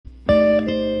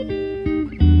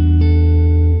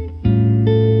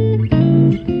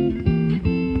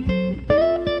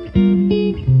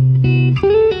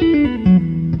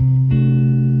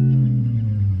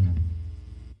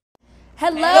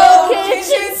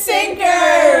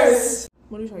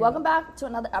Welcome back to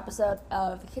another episode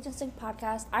of the Kitchen Sink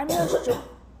Podcast. I'm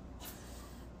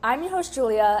your host,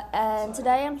 Julia, and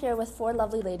today I'm here with four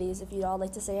lovely ladies. If you'd all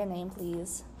like to say your name,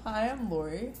 please. Hi, I'm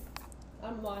Lori.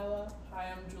 I'm Lila.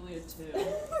 Hi, I'm Julia too.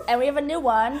 And we have a new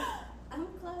one. I'm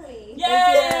Chloe.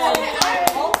 Yay! Okay,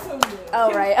 I'm also new.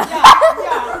 Oh, right.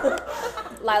 Yeah.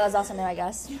 Lila's also new, I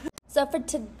guess. So for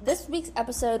this week's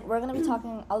episode, we're going to be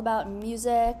talking all about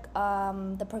music,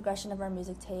 the progression of our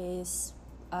music tastes,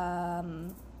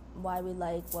 why we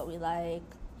like what we like,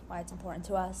 why it's important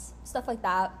to us, stuff like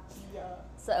that. Yeah.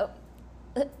 So,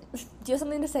 do you have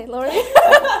something to say, Lori?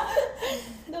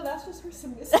 No, that's just her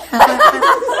submissive.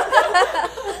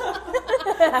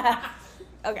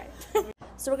 Okay.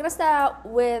 So we're going to start out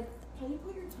with, Can you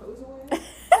put your toes away?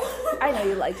 I know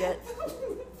you like it,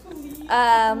 Please.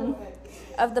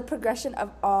 of the progression of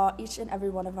each and every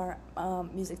one of our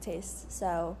music tastes.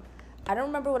 So I don't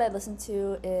remember what I listened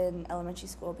to in elementary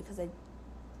school because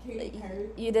Katy Perry.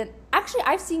 you didn't. Actually,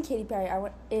 I've seen Katy Perry. I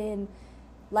went in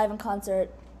live in concert.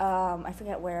 I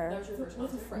forget That where. was your first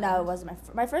concert? No, it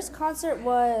wasn't my first concert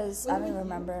was, I don't even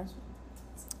remember.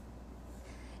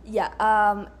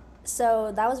 Yeah,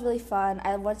 so that was really fun.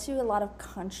 I went to a lot of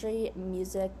country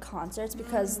music concerts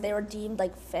because they were deemed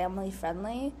like family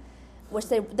friendly, which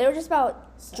they were just about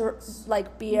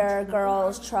like beer,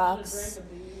 girls, trucks,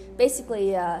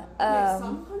 basically. Yeah.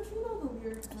 Some country though, the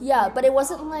lyrics. Yeah, but it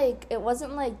wasn't like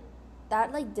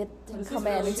that like didn't come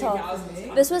in until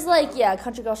this was like, yeah,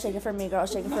 country girl shake it for me, girl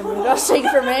shake it for me, girl shake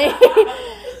it for me.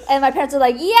 And my parents were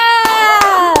like,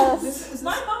 yes!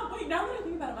 My mom, wait, now that I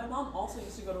think about it, my mom also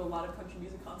used to go to a lot of country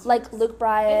music concerts. Like Luke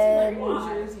Bryan, New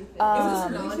Jersey thing.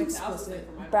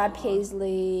 non-explicit. Brad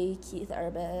Paisley, Keith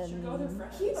Should go with her Urban,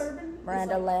 friends. Keith Urban.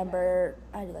 Miranda is like Lambert.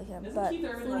 I do like him, Isn't but Keith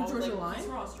Urban Florida all, Georgia like, Line? he's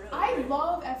from Australia, I right?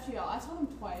 love FGL. I saw them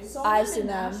twice. Saw I've them seen in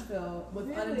them. Nashville with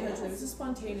Really? unintentionally. It was a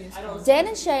spontaneous. I don't concert. Dan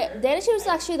and Shay was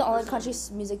actually the only country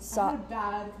music I had song. a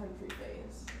bad country phase.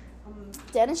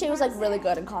 Dan and Shay was like really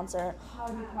good in concert. How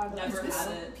do you proud of Never this?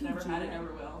 had it,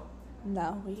 never will.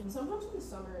 No, we can. Sometimes in the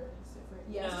summer it's different.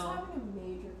 Yeah, just No. having a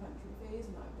major country phase,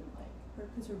 and I've been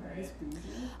like, Because her body's bougie.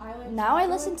 I like. Now I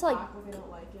feel listen to, like- Pac when they don't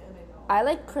like it, and I don't. I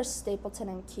like Chris Stapleton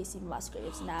and Casey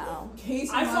Musgraves now.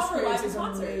 Casey I saw her Musgraves live in is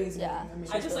concert. amazing. Yeah. I mean,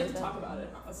 I just like really to talk good. about it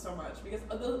so much because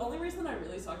the only reason I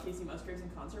really saw Casey Musgraves in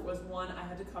concert was one, I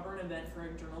had to cover an event for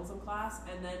a journalism class,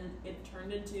 and then it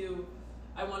turned into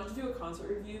I wanted to do a concert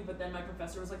review, but then my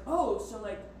professor was like, "Oh, so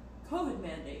like COVID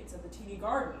mandates at the TD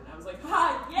Garden," and I was like,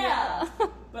 "Ha, yeah!"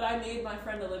 But I made my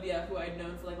friend Olivia, who I'd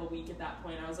known for like a week at that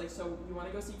point. I was like, "So you want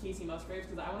to go see Casey Musgraves?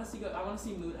 Because I want to see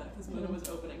Muna, because Muna was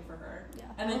opening for her." Yeah.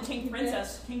 And then King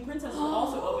Princess was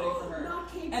also opening for her. Not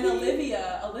KP. And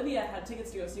Olivia had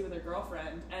tickets to go see with her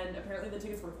girlfriend, and apparently the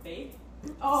tickets were fake.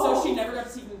 Oh. So she never got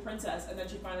to see King Princess, and then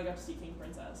she finally got to see King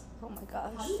Princess. Oh my How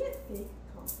gosh. do you get fake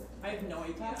concerts? I have no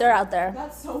idea. They're out there.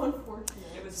 That's so unfortunate.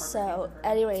 It was So, heartbreaking for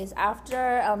her. anyways,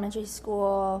 after elementary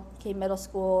school, came middle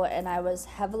school, and I was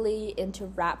heavily into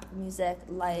rap music.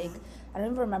 Like, I don't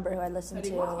even remember who I listened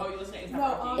Petty to. Oh, you listen to A$AP No,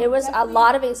 Rocky? It was a Definitely-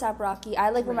 lot of A$AP Rocky. I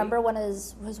like Drake. remember when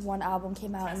his one album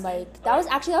came out, and Testing. like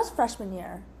that was freshman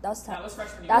year. That was That tough. was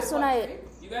freshman year. That's Wait, when what, I Drake?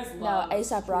 You guys no loved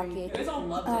A$AP Rocky. You guys all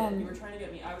loved it. You were trying to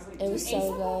get me. I was like, It was dude, so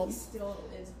A$AP Rocky good. still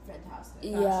is fantastic.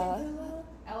 Yeah.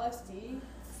 LSD.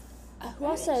 Who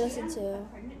else did I listen to?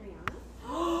 Pregnant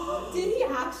Rihanna? Did he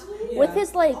actually? Yeah. With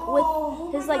his like Oh,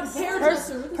 with his my like God,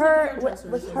 hairdresser, with his her hairdresser.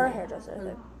 with her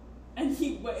hairdresser. I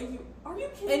think. And are you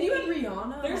kidding And you had me?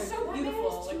 Rihanna. They're like, so That beautiful.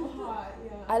 man is Like, too what the- hot.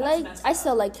 Yeah. I messed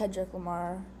still up. like Kendrick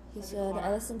Lamar. He's good. Lamar.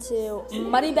 I listened to Didn't he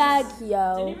Moneybag Didn't he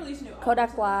Yo, release a new album?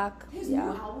 Kodak Black. His new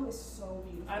Yeah, album is so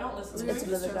beautiful. I don't listen to It's it.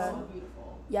 really so good.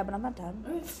 beautiful. Yeah, but I'm not done.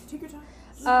 Okay, take your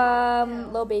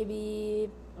time. Lil Baby.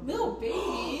 Little baby.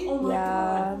 Oh my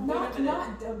Yeah. god.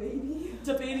 Not the baby.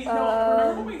 The baby. Um, No,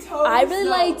 remember when we Toes. I really No.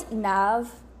 liked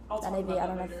Nav. I'll talk N-A-V. about I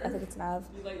don't know. that later. I think it's Nav.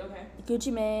 You like, okay.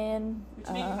 Gucci Mane.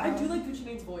 Gucci Mane. I do like Gucci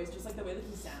Mane's voice, just like the way that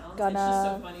he sounds. Gonna- It's just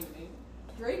so funny to me.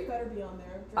 Drake better be on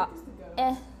there. Drake is the goat.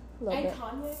 A little And bit.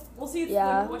 Kanye. Well, see, it's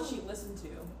Yeah. like what she listened to.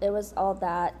 It was all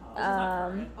that. She's not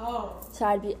current. Oh. So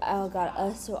I'd be oh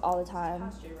god, so all the time.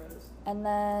 Past J Rose. And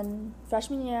then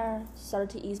freshman year started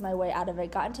to ease my way out of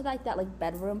it. Got into like that like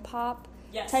bedroom pop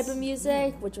Yes. type of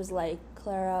music, which was like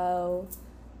Clairo.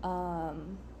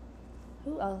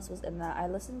 Who else was in that? I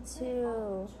listened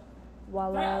to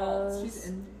Wallows. She's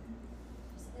in.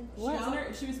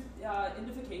 What? She was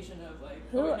indification of like.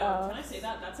 Who oh, wait, no, else? can I say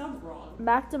that? That sounds wrong.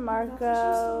 Mac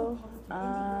DeMarco.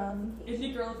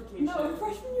 Indie girlification. No,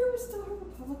 freshman year was still her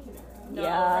Republican era. No,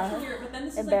 Yeah. freshman year, but then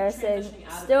this is Embarrassing. like transitioning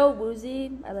out Still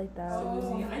Woozy. I like that. of it. So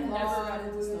Woozy. I never got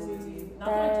into Still Woozy. Woozy. Not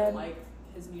that I Then- don't like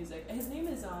his music. His name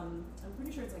is I'm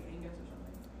pretty sure it's like Angus or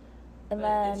something. And but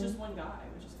then it's just one guy,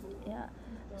 which is cool. yeah,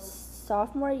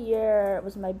 sophomore year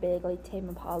was my big like Tame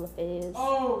Impala phase.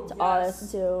 Oh, To all I yes.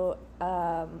 listened to.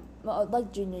 Well,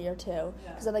 like junior year too,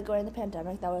 Yeah. because like during the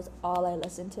pandemic, that was all I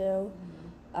listened to.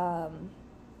 Mhm.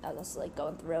 I was like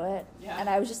going through it, Yeah. and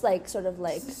I was just like sort of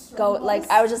like Just go struggles. like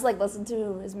I was just like listen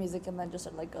to his music and then just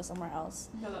sort of like go somewhere else.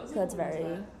 No, that was So it's when we very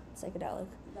went psychedelic.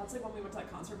 That's like when we went to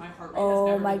that concert. My heart rate has Oh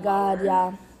never my been god, lower.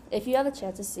 yeah. If you have a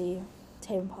chance to see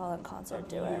Tame Impala in A concert,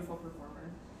 do it. beautiful performer.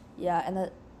 Yeah, and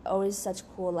the, always such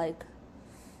cool like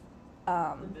The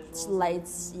visuals.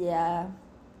 lights, yeah,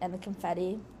 and the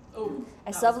confetti. Oh,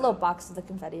 I that still have a was little good. box of the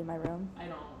confetti in my room. I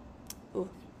don't.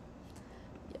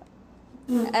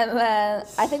 And then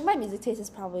I think my music taste is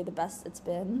probably the best it's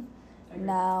been Agree.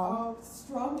 now. Oh,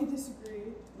 strongly disagree.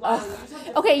 Lila, you just have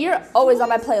different Okay, you're tastes. always on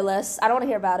my playlist. I don't want to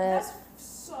hear about it. That's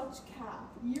such cap.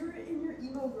 You're in your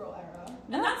emo girl era.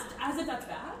 And that's as if that's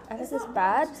bad. I guess It's it's not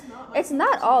bad. much, it's not my It's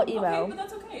not all favorite. emo. Okay, but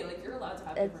that's okay. Like you're allowed to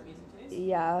have It's- different music tastes.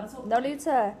 Yeah, That's no okay. need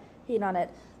to hate on it.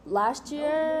 Last No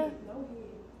year, hate, no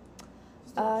hate.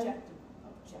 Just objective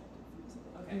music.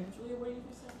 Okay, Julia, what do you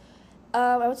say?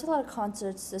 I went to a lot of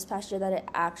concerts this past year that I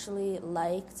actually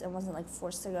liked and wasn't like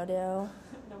forced to go to. No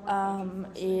more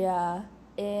controversy. Yeah.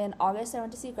 In August, I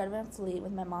went to see Greta Van Fleet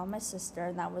with my mom and my sister,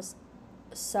 and that was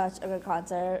such a good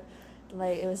concert.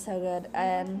 Like it was so good.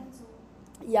 And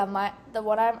yeah, the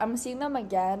one I'm seeing them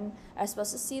again. I was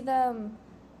supposed to see them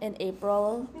in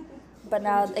April, but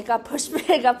now it got pushed.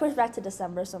 It got pushed back to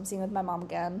December, so I'm seeing it with my mom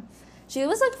again. She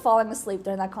was like falling asleep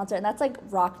during that concert, and that's like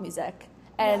rock music.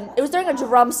 And it was during a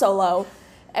drum solo,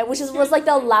 and which was like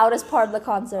the loudest part of the Oh, I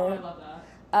concert. love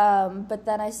that. But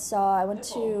then I went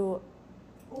to Ooh.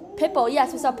 Pitbull.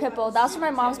 Yes, we saw Pitbull. That was for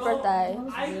my mom's Pitbull.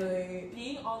 birthday.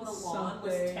 Being on the lawn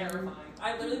was Something. terrifying.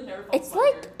 I literally never felt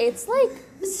It's like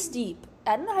steep.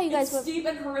 I don't know how you guys It's went. steep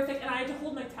and horrific, and I had to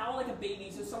hold my towel like a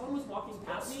baby, so someone was walking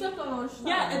past me. Stepped on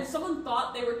Yeah, and someone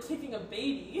thought they were kicking a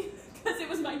baby because it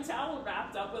was my towel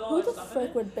wrapped up with all Who that the stuff in frick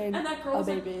it. would bang And that girl a was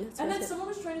like- baby? It's And then so someone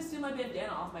was trying to steal my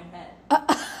bandana off my head.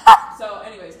 So,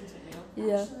 anyways, continue.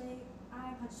 yeah. Actually,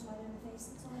 I punched my in the face.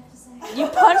 That's all I have to say. You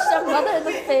punched a mother in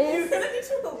the You're face. gonna need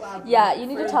to elaborate. Yeah, you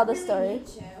need to Fred. tell the Really story. need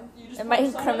to. You just It might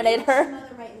punched somebody incriminate Punched her. my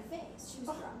mother right in the face. She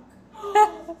was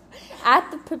drunk.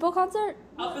 At the Pitbull concert,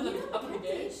 Up in the You know, up in the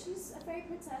Kathy, gate. she's a fairy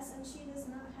princess, and she does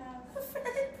not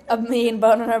have. a mean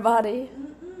bone in her body.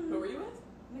 Who were you with?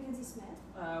 Mackenzie Smith,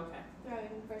 Okay.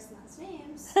 throwing first and last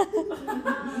names.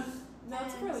 No,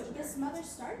 it's And fairly this generic. mother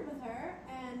started with her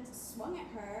and swung at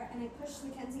her, and I pushed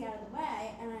Mackenzie out of the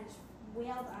way, and I just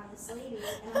wailed on this lady, and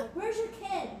I'm like, "Where's your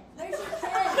kid? Where's your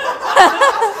kid?"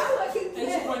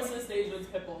 And she points to the stage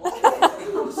with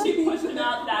Pitbull. She pushed him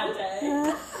out that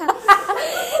day.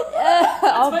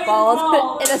 All why he's bald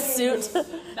bald. in a suit.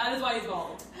 That is why he's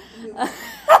bald.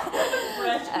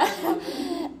 Fresh.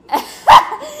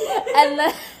 and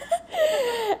then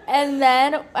and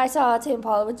then I saw Tame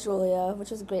Impala with Julia, which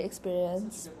was a great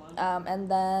experience. Such a good one. And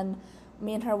then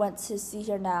me and her went to See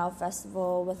Here Now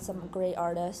festival with some great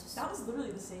artists. That was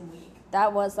literally the same week.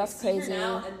 That's Like, See Here crazy.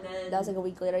 Now, and then That was like a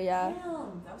week later, yeah.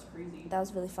 Damn, that was crazy. That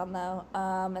was really fun though.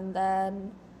 And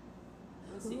then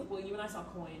Let's see. Well, you and I saw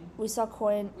Coin. we saw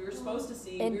Coin. We were supposed to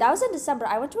see. And that was in December.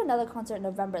 I went to another concert in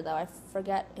November though. I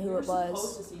forget we who were it was.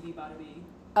 supposed to see Be Bada Be.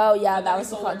 Oh yeah, But that then was we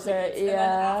the sold our concert. tickets, And then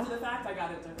Yeah, after the fact, I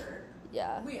got it to her.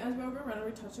 yeah. Wait, as we're around, are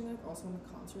we touching like also on the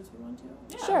concerts we went to?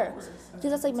 Yeah, Sure. Of course.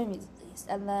 Because that's like my music taste.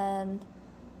 And then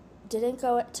didn't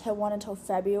go to one until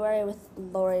February with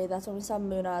Lori. That's when we saw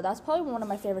Muna. That's probably one of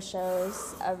my favorite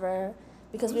shows ever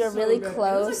because It we was were so really good.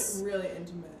 close. It was like really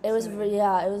intimate. It was setting.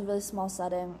 yeah, it was really small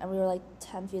setting, and we were like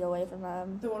 10 feet away from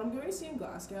them. The one I'm going to see in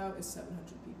Glasgow is 700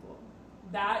 people.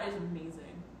 That is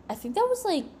amazing. I think that was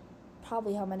like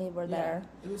probably how many were there.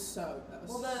 Yeah, it was so. That was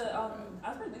Well, so the good.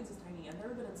 Asbury Lanes is tiny. I've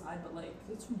never been inside, but like,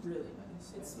 It's really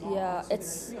nice. It's Yeah, small. Yeah, so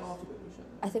it's- we all have to go to a show.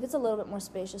 I think it's a little bit more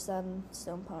spacious than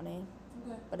Stone Pony,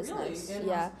 okay. but it's really? nice. And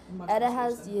Yeah, much and it more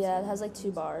has space than yeah, it Stone has like 2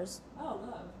 Pony. bars. Oh, love.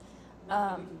 Not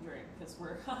that we can drink because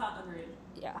we're underage.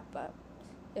 Yeah, but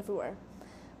if we were.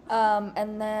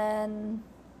 And then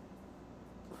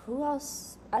who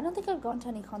else? I don't think I've gone to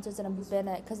any concerts in a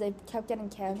minute because they kept getting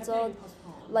It kept canceled. getting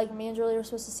postponed. Like me and Julie were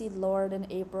supposed to see Lord in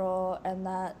April, and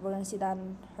that we're gonna see that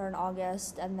her in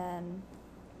August, and then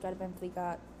Greta Van Fleet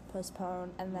got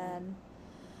postponed, and then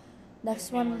next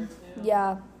And Hammer, one, too,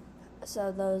 yeah.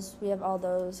 So those we have all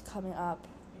those coming up,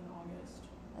 in August.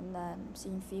 And then I'm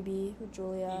seeing Phoebe with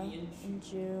Julia Phoebe in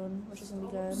June, which is gonna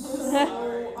be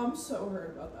good. I'm so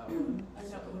hurt about that one. I know.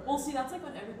 So hurt. Well, see, that's like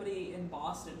when everybody in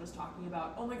Boston was talking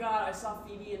about, oh my god, I saw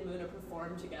Phoebe and Muna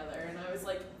perform together. And I was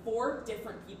like, 4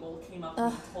 different people came up to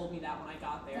me and told me that when I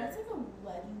got there. That's like a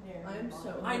legendary. I'm so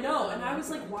moment. I know, and I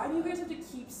was like, why do you guys have to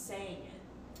keep saying it?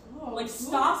 Oh, Like, you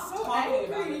stop are so talking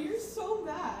angry. about it. You're so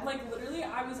mad. Like, literally,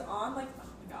 I was on, like, oh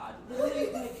my god.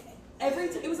 Literally, like,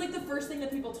 it was like the first thing that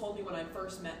people told me when I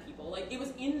first met people. Like, it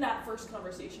was in that first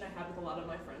conversation I had with a lot of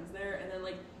my friends there, and then,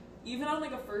 like, even on,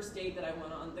 like, a first date that I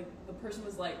went on, the person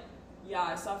was like, yeah,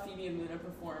 I saw Phoebe and Muna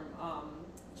perform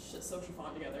So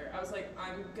Chiffon together. I was like,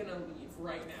 I'm gonna leave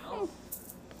right now.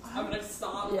 I'm gonna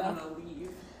stop and I'm gonna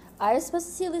leave. I was supposed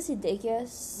to see Lucy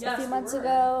Dacus a Yes, few you months were.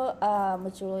 ago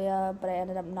with Julia, but I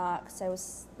ended up not because I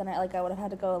would have had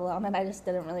to go alone, and I just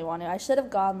didn't really want to. I should have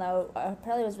gone though.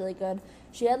 Apparently, it was really good.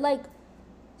 She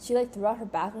threw out her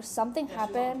back or something Yeah,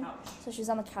 she was on the happened, couch. so she was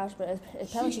on the couch. But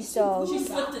apparently, she She still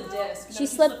slipped a disc. No, she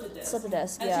slipped slipped a disc. a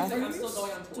disc. And Yeah. she's like, I'm still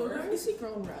going on Still tour. going to see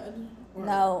Girl in Red? Or-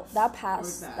 No, that or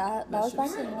passed. That was should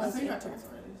back be in good. I like think I got April. tickets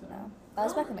already. So. No, that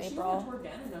was back in Is she April. on tour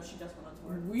again? Or no, she just went on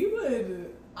tour. We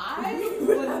would. I We would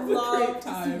would have a love great to see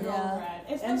time. Girl Yeah. Red.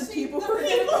 And the Especially people the who are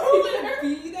people gonna who be are gonna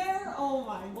be there. Oh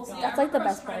my Well, see, god. That's I like the remember I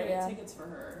was best trying part, to get yeah. tickets for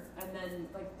her, and then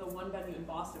like the one venue in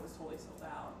Boston was totally sold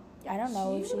out. I don't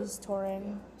know if She- she's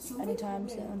touring anytime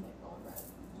soon.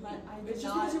 But I did It's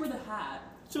just not. because you were the hat.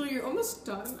 Julie, you're almost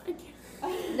done. I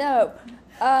can't. Nope. It's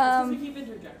because we Um, keep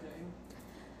interjecting.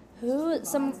 who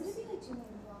some It's gonna be like 2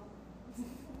 minutes long.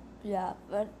 yeah,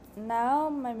 but now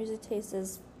my music taste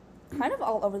is kind of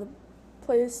all over the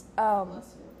place.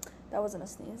 That wasn't a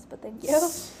sneeze, but thank you.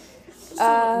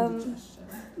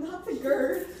 Not the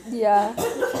GERD. Yeah.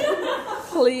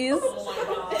 Please. Oh my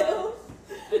god.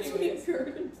 Anyways,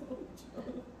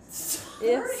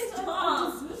 It's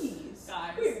Stop. a disease.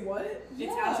 guys, Wait, what? it's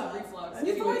Yeah. acid reflux.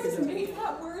 You Anyways, guys just continue. made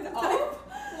that word up.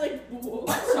 Like, whoa.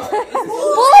 Sorry. Is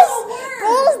Bull's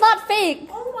Bull's not fake.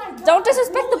 Oh my god. Don't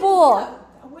disrespect the bull.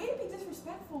 Yeah, way to be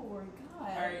disrespectful, Lori. God.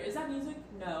 Alright, is that music?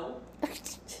 No.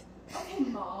 Okay,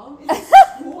 mom. Is this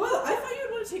cool? Well, I thought you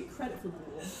would want to take credit for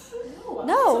Bull.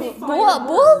 No, It's a fire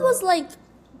Bull word. was like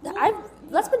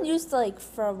that's been used like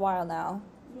for a while now.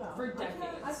 Yeah. For I can't-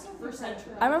 decades. I can't For think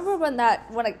centuries. I remember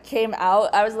when it came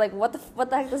out, I was like, what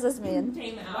the heck does this mean?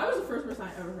 Came That out. was the first person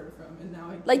I ever heard from, and now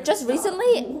I Like, can't just stop.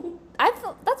 recently?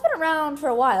 That's been around for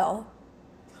a while.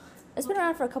 It's been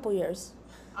around for a couple years.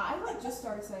 I like just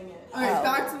started saying it. Alright, Oh.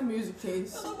 back to the music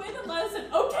taste. So the way that Lana said,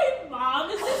 okay, mom,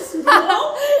 is this school?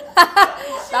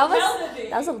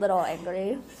 That was a little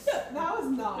angry. That was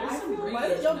not. There's I some feel great- Why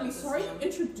did y'all be Radiation sorry you at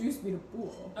this introduced me to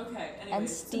Bull? Okay, anyways, And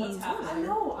so Steve. what's I happening?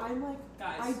 know. I'm like,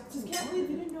 Guys. I just can't believe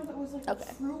you didn't know that was like Okay.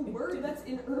 a true word that's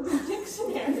in Urban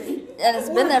Dictionary. And it's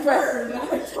been there for. Bird.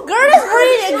 GERD is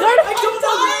breathing.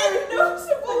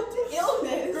 Diagnosable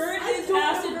illness. GERD I is don't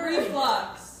acid know.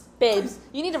 reflux. Babes,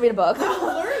 you need to read a book. I'm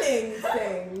learning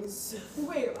things.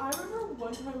 Wait, I remember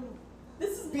one time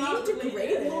This is Being not related.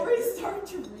 degraded. Lori started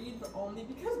to read, but only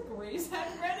because Grace had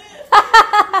read it.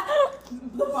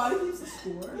 The body keeps the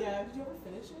score? Yeah, did you ever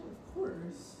finish it? Of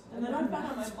course. And then I found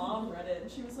out my mom read it,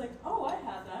 and she was like, oh, I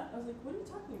had that. I was like, what are you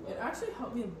talking It about? actually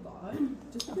helped me a lot,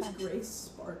 just because Grace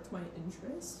sparked my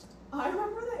interest. I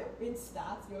remember that in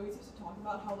stats, we always used to talk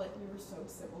about how like we were so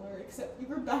similar, except we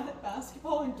were bad at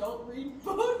basketball and don't read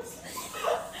books.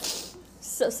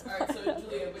 So sorry. Alright, so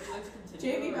Julia, would you like to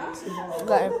continue? JV basketball.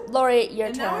 Okay, Lori, your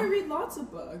And now I turn. read lots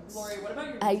of books. Lori, what about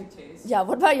your I- music taste? Yeah,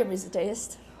 what about your music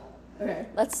taste? Okay.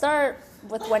 Let's start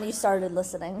with when you started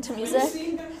listening to music.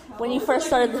 When you Like first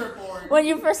started, you were born. when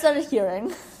you first started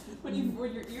hearing. When you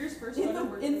when your ears first In started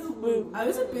the working. womb. I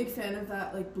was a big fan of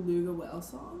that like Beluga Whale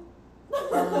song.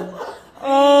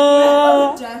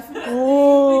 Oh. Definitely.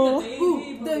 Oh.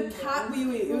 Ooh, the cat.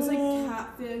 Wait. It was like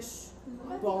catfish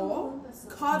ball,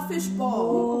 codfish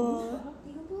ball.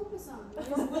 You can pull up a song.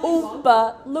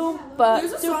 Oompa loompa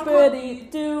There's a song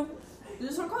doopity doo.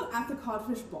 There's a song called "At the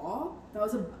Codfish Ball." That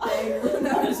was a banger when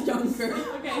I was younger.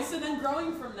 Okay, so then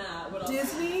growing from that, what else?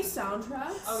 Disney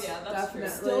soundtracks. Oh, yeah, that's true.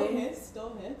 definitely.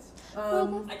 Still hits.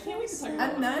 I can't wait to talk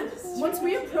about And then this. once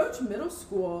we approached middle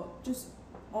school, just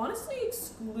honestly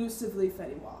exclusively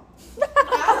Fetty Wap.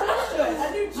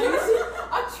 A New Jersey,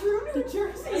 a true New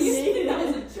Jersey I used to think native. that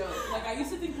was a joke. Like, I used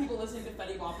to think people listening to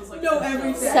Fetty Wap was like, No, a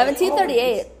every joke. day.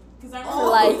 1738. Because I So, remember,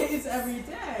 like- Always, every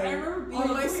day. I remember being on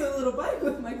my like- silly little bike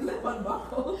with my clip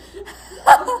unbuckled.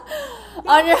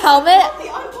 On your helmet. The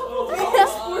oh unbuckled my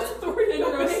Sports god, Authority.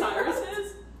 and Rose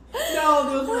Cyrus's? No,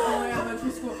 those were all my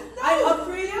elementary school. I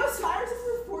upgraded. Cyrus is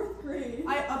for 4th grade.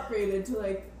 I upgraded to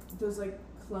like those like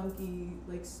clunky,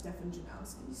 like Stefan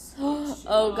Janowski's.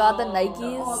 Oh god, the All Nikes.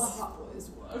 the hot boys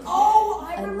wore. Oh,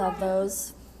 I love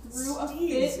those. threw a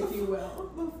Steez, fit. if you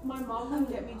will. My mom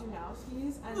would get me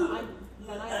Janowski's, and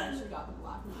then I actually got the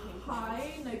black and pink.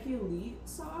 High Nike Elite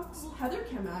socks. Heather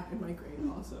Kemak in my grade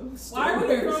also. Why were you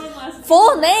wears- throwing last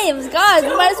Full names, God.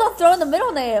 You might as well throw in the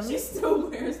middle name. She still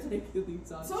wears Nike Elite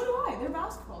socks. So do I. They're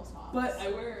basketball socks. But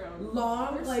I wear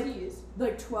long, They're like skis.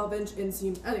 12-inch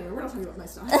inseam. Anyway, we're not talking about my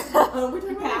style. We're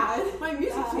talking about Bad. my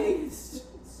music Bad. taste.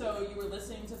 So you were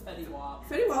listening to Fetty Wap.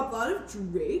 Fetty Wap, a lot of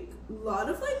Drake, a lot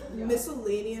of like Yeah.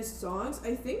 miscellaneous songs.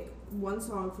 I think one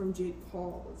song from Jade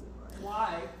Paul was in mine.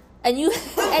 Why? And you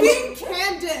I'm being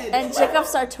candid. and Jacob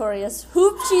Sartorius,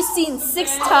 who she's seen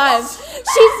 6 times.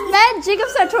 She's met Jacob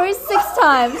Sartorius 6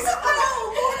 times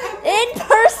in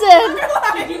person.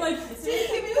 Did you like listen?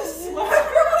 Give me the sweater.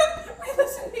 We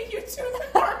listen to YouTube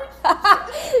and barbecue.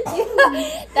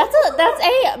 Yeah, that's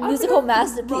a musical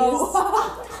masterpiece.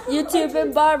 YouTube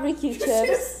and barbecue chips.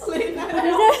 Just playing that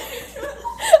out.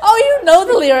 Oh, you know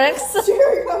the lyrics.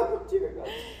 Dear God, dear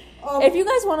God. If you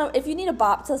guys if you need a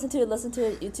bop to listen to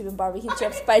YouTube and barbecue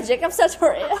chips by Jacob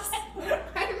Sartorius.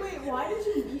 Wait, why did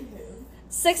you meet him?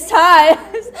 6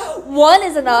 times. 1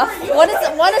 is enough. One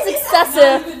is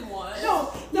excessive. Not even one. No,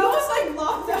 that was like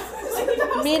locked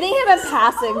up. Meeting him and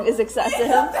passing is excessive.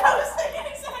 That was like an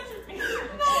exaggeration.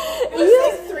 It was You-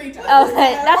 like 3 times.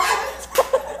 Okay,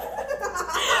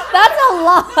 that's a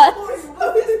lot. Is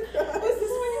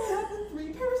this when you had the 3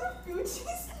 pairs of Gucci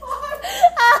socks?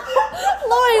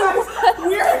 Lori,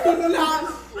 We're not.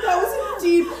 That was a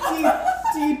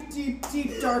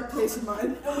deep, dark place of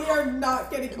mine. And we are not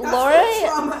getting that's the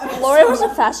trauma Lori episode. was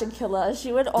a fashion killer.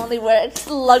 She would only wear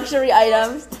luxury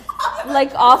items,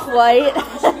 like Off-White. When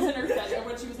she was in her Fetty,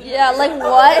 when she was in her Yeah, like era.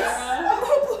 what?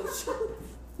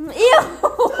 Ew.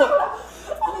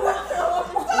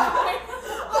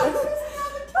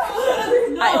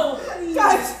 No.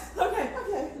 Guys, okay.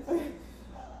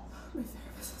 My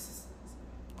therapist is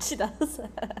She does.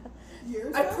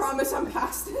 Years I ago? promise I'm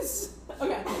past this.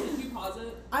 Okay. Did you pause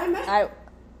it? I met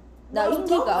No, you can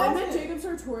keep I going. met Jacob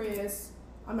Sartorius.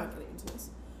 I'm not getting into this.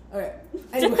 Okay.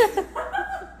 Anyway,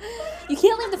 You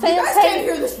can't leave the you fans guys can't hanging.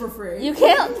 hear this for free. You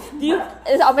can't.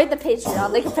 I'll make the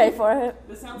Patreon. They can pay for it.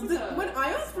 This sounds The- like when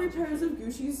I own 3 pairs of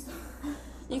Gucci's,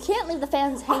 You can't leave the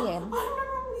fans hanging. I remember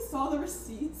when we saw the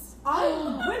receipts.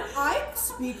 when I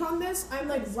speak on this, I'm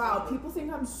like, wow, people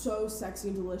think I'm so sexy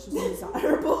and delicious and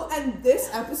desirable, and this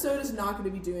episode is not going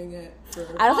to be doing it. For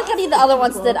I don't think any of the other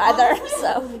ones did either.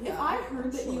 So If I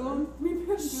heard that you own 3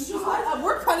 pairs of Gucci Shut socks, up,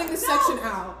 we're cutting this section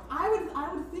out. I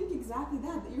would think exactly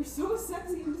that you're so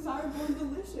sexy and desirable and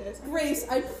delicious. Grace,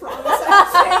 I promise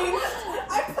I've changed.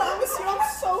 I promise you I'm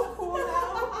so cool now.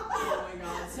 Oh my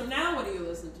god. So now what do you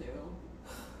listen to?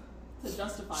 To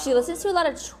justify she all listens of to it? a lot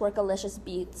of twerkalicious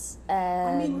beats,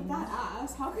 I mean, and with that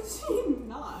ass, how could she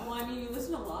not? Well, I mean, you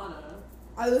listen to Lana.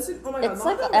 I listened. Oh my god, It's,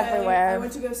 Lana like, Del Rey, everywhere. I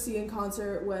went to go see in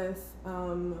concert with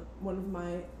one of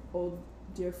my old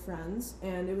dear friends,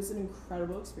 and it was an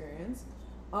incredible experience.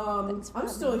 Thanks for I'm having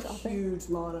still me, a Chopper. huge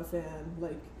Lana fan,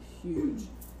 like huge.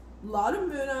 Lot of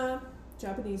Muna,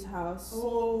 Japanese House.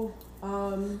 Oh,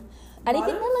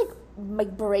 anything lot that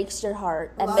like breaks your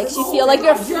heart and lot makes of- you feel like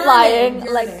you're yearning,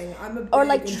 flying, like yearning. I'm a or big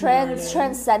like into yearning.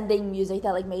 transcending music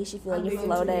that like makes you feel like I'm you're big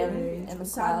into floating yearning. in the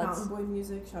Sad clouds. Mountain Boy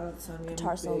music. Shout out to Sunny. Guitar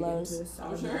I'm big solos. into Sad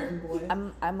Oh, sure. Mountain Boy.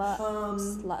 I'm a Um,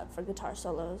 slut for guitar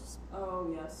solos.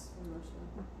 Oh, yes. Very much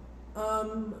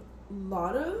so.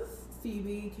 Lot of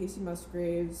Phoebe, Casey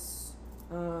Musgraves.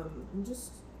 I'm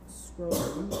just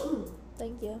scrolling.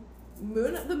 Thank you.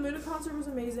 The Moon concert was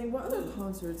amazing. What other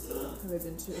concerts have I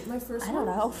been to? My first I one.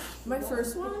 don't know. My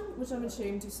first one, which I'm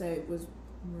ashamed to say, was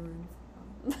Maroon.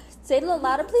 Say it a little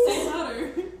louder, Say please.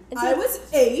 louder. I was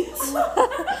 8.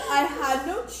 I had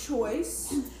no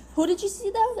choice. Who did you see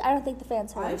though? I don't think the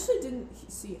fans I heard. actually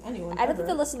didn't see anyone. I don't think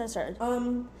the ever. listeners heard.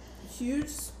 Huge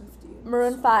Swiftie.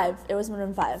 Maroon 5. It was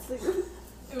Maroon 5.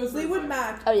 It was Fleetwood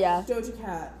Mac. Oh yeah. Doja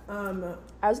Cat.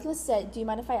 I was gonna say, do you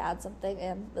mind if I add something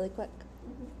in really quick?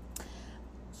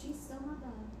 She's still not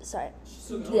done. Sorry.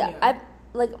 So good. Yeah, I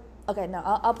like. Okay, no,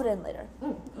 I'll put it in later.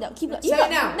 No, keep going. Say it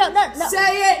now. No.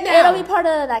 Say it now. It'll be part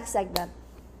of the next segment.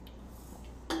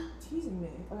 Teasing me.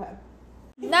 Okay.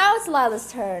 Now it's Lila's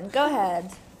turn. Go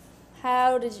ahead.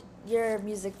 How did your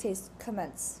music taste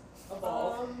commence?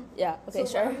 Evolve. Yeah. Okay.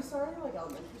 so Sure. Are you starting like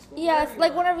elementary school? Yeah. It's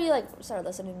like whenever you like started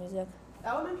listening to music.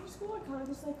 Elementary school, I kind of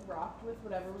just like rocked with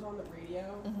whatever was on the radio.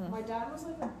 Mhm. My dad was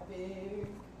like a big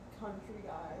country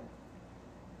guy.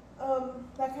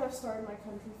 That kind of started my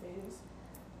country phase.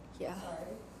 Yeah.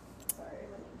 Sorry,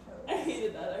 my name I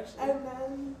hated that actually. And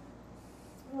then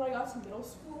when I got to middle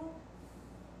school,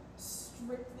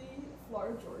 strictly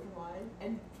Florida Georgia Line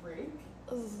and Drake.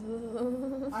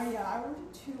 Ooh. I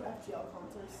went to 2 FGL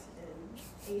concerts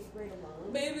in 8th grade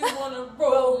alone. Maybe wanna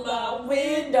roll my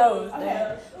windows Okay.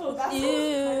 down. Oh, that sounds Ew.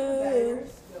 kind of banger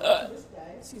still to this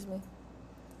day. Excuse me.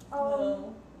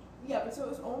 No. Yeah, but so it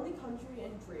was only country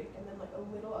and Drake, and then like a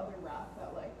little other rap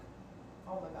that like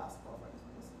all my basketball friends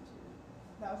would listen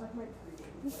to. That was like my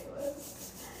pregame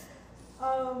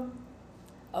playlist.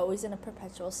 Always in a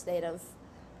perpetual state of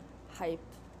hype,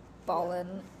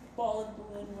 ballin', Ball and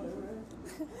balloon,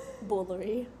 whatever.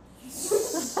 bullery.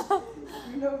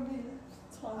 You know me.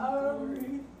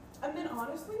 Tomfoolery. And then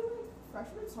honestly, like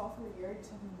freshman and sophomore year, I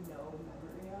just have no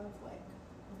memory of like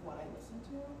what I listened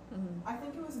to. Mm. I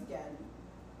think it was again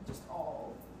just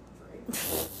all Drake.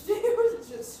 It was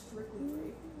just strictly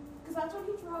Drake, because that's when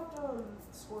he dropped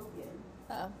Scorpion.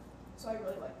 So I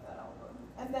really liked that album.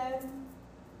 And then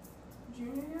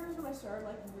junior year is when I started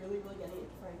like really getting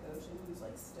into Frank Ocean, who's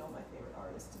like still my favorite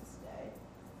artist to this day.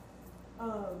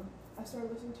 I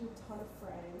started listening to a ton of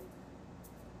Frank,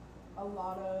 a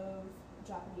lot of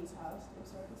Japanese house, and I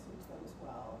started listening to them as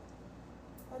well.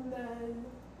 And then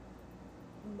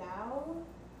now,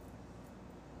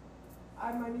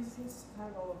 my music taste is kind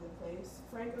of all over the place.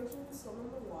 Frank Ocean is still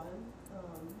number 1. I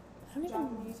don't even.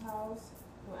 Japanese house.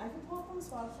 I can pull up on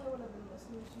Spotify what I've been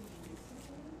listening to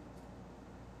recently.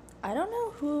 I don't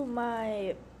know who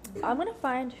my. I'm gonna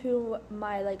find who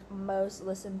my like most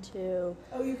listened to.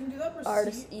 Oh, you can do that for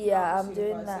Artist- yeah, I'm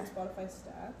doing that. Spotify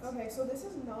stats. Okay, so this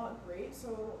is not great.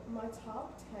 So my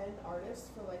top 10 artists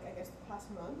for like I guess the past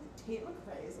month, Tate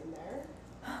McRae is in there.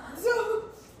 So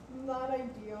not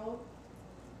ideal.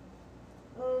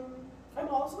 I'm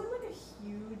also in like a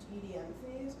huge EDM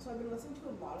phase, so I've been listening to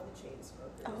a lot of the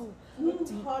Chainsmokers. Oh,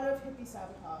 A ton of Hippie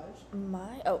Sabotage.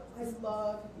 my I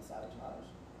love Hippie Sabotage.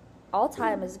 all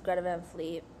time is Greta Van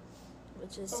Fleet,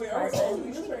 which is Oh, we are surprising.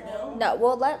 doing this right now? No,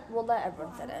 we'll let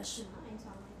everyone finish.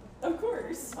 Of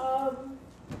course.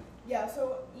 Yeah,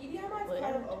 so EDM I've Weird.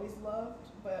 kind of always loved,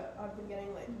 but I've been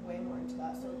getting like way more into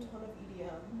that, so a ton of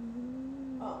EDM.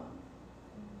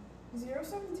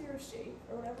 070 Shape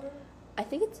or whatever. I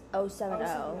think it's 070.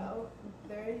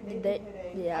 They've been They-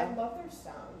 hitting. yeah. I love their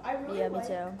sound. I really Yeah, me like,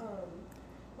 too.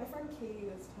 my friend Katie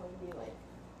was telling me like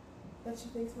that she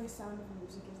thinks my sound of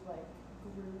music is like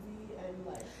groovy and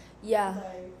like Yeah,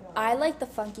 like I like the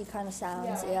funky kind of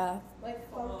sounds. Yeah. Yeah, like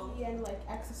funky and like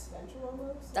existential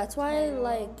almost. that's why I Kind of-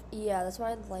 like. Yeah, that's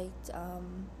why I liked.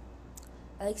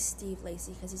 I like Steve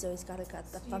Lacy because he's always got the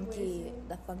Steve funky, Lacy.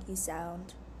 the funky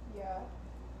sound. Yeah.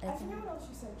 And I it forget what else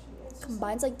she said. It's just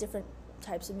combines like different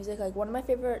types of music. Like one of my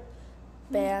favorite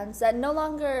bands that no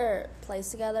longer plays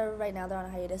together right now. They're on a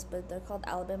hiatus, but they're called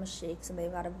Alabama Shakes, and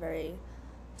they've got a very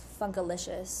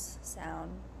funkalicious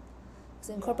sound. So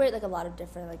they incorporate like a lot of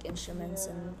different like instruments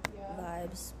and Yeah.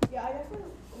 vibes. Yeah, I definitely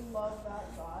love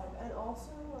that vibe, and also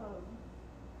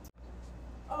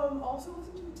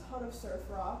listen to a ton of surf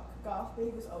rock. Goth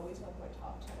Babe is always like my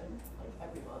top 10, like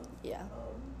every month. Yeah,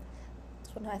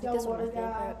 that's one. I think Del that's one of my Water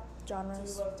favorite Gap.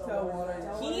 genres. Del Water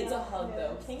Gap. He needs a hug Yeah.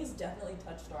 though. King is definitely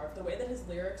touched Dark. The way that his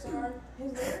lyrics are.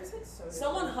 His lyrics hit so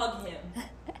Someone different. hug him.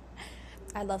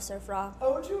 I love surf rock.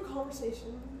 Ode to a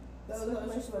Conversation. That So was I was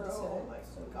my just about to throw. say. Oh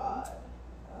my god.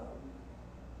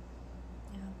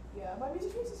 Yeah. Yeah, my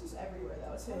music taste is just everywhere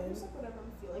though. It's kind of Same. just like whatever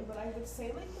I'm feeling, but I would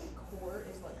say like the core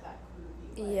is like that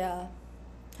groovy. Like, Yeah,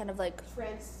 kind of like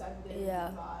transcendent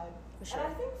Yeah, vibe. for sure. And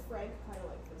I think Frank kind of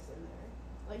like fits in there.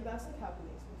 Like that's like how he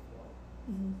makes me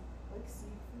feel. Mhm. Like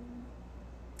seafood.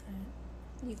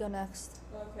 Alright. You go next.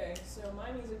 Okay, so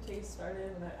my music taste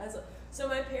started when so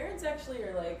my parents actually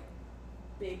are like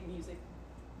big music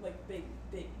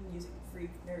freak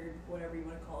nerd, whatever you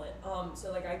want to call it.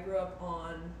 So like I grew up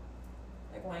on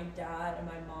like my dad and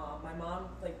my mom. My mom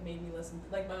like made me listen.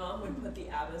 Like my mom would put the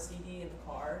ABBA CD in the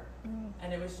car,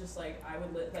 and it was just like I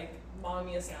would like Mamma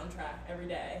Mia soundtrack every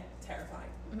day. Terrifying.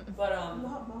 But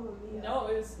Not Mamma Mia. no,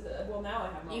 it was well now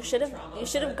I have Mamma You Mia should have trauma, you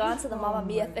should have but- gone to the Oh Mamma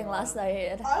Mia my thing God. last night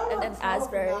and I don't in have trauma from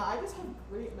Asbury. that. I just have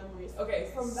great memories.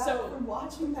 Okay, From that, so from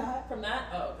watching that. from that,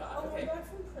 oh god, Oh okay. my god,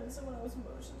 from Princeton when I was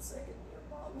motion sick and your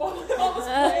mom. My mom was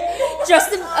playing.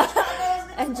 Justin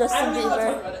and I Justin don't know how to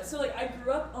talk Bieber. about it. So like I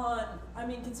grew up on. I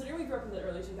mean, considering we grew up in the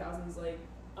early 2000s, like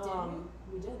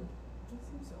we did. That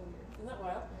seems so weird. Isn't that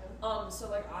wild? Yeah. So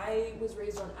like I was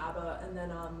raised on ABBA, and then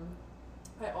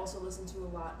I also listened to a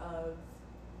lot of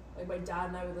like my dad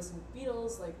and I would listen to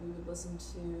Beatles. Like we would listen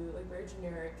to like very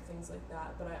generic things like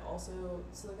that. But I also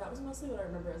like that was mostly what I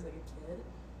remember as like a kid.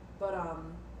 But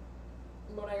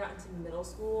when I got into middle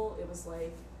school, it was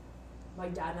like my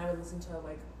dad and I would listen to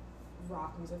like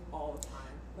rock music all the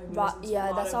time. Like we listened to a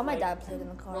lot that's of, all my like, dad played in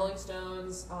the car. Rolling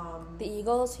Stones. The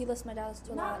Eagles, he listened to my dad listen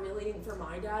to a lot. Not really for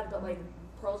my dad, but like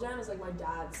Pearl Jam is like my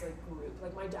dad's like group.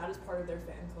 Like my dad is part of their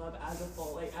fan club as a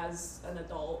full like as an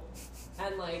adult,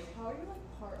 and like How are you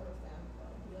like part of a fan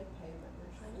club? Do you like pay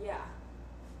membership? yeah.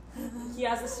 He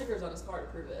has the stickers on his car to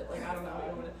prove it. Like I don't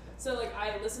know. So like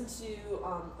I listen to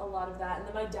a lot of that, and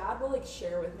then my dad will like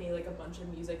share with me like a bunch of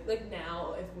music. Like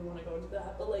now, if we want to go into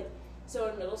that, but like so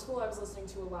in middle school, I was listening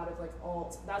to a lot of like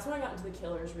alt. That's when I got into the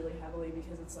Killers really heavily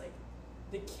because it's like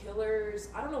the Killers.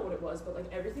 I don't know what it was, but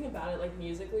like everything about it, like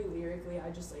musically, lyrically, I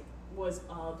just like was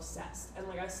obsessed, and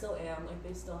like I still am. Like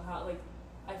they still have like.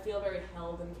 I feel very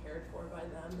held and cared for by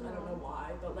them. I don't know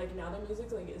why, but like now their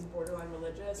music like is borderline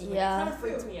religious. And, like, it kind of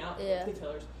freaks me out. Yeah. The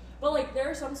Killers, but like there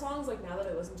are some songs like now that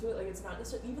I listen to it, like it's not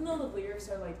necessarily even though the lyrics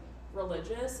are like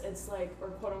religious, it's like or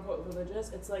quote unquote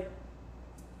religious, it's like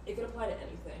it could apply to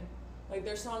anything. Like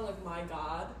their song like My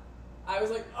God, I was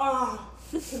like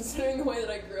considering the way that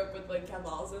I grew up with like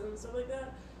Catholicism and stuff like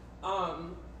that.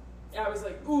 I was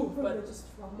like, ooh, Religious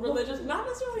trauma. religious, not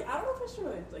necessarily, I don't know if it's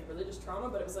really like religious trauma,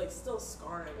 but it was like still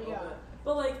scarring a little bit.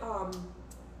 But like,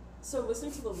 so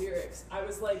listening to the lyrics, I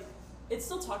was like, it's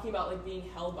still talking about like being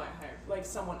held by like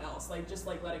someone else, like just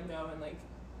like letting go and like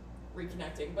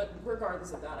reconnecting. But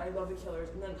regardless of that, I love the Killers.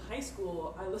 And then high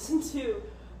school, I listened to,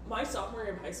 my sophomore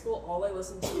year of high school, all I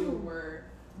listened to were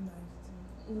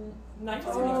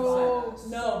 1975. Oh,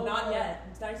 No, so not good. yet.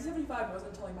 1975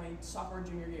 wasn't until like my sophomore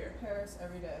junior year. Paris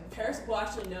every day. Paris, well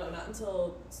actually no, not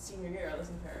until senior year I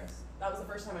listened to Paris. That was the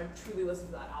first time I truly listened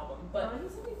to that album. But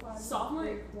 1975. sophomore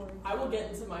year, I will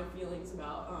get into my feelings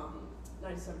about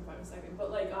 1975 in a second.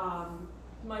 But like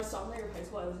my sophomore year of high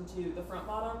school I listened to The Front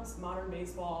Bottoms, Modern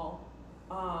Baseball,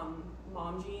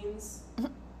 Mom Jeans.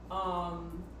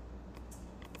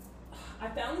 I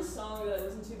found this song that I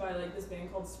listened to by like this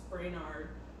band called Spraynard,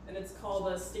 and it's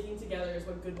called "Sticking Together Is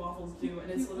What Good Waffles Do," and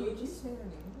it's literally just say her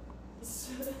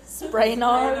name.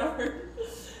 Spraynard.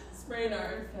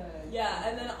 Spraynard. Okay. Yeah,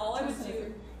 and then all I would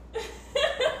do.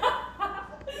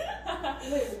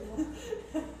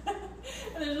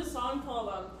 And there's a song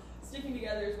called "Sticking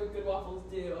Together Is What Good Waffles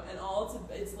Do," and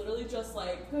it's literally just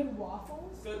like Good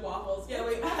waffles. good waffles. Yeah,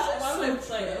 wait. Why would I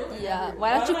play it? Yeah,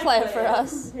 why don't you play it for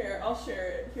us? Here, I'll share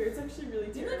it. Here, it's actually really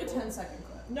Do terrible. like a 10-second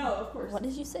clip. No, of course. What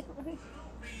did you say?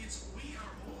 Reads, "We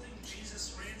are holding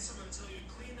Jesus ransom until you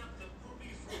clean up the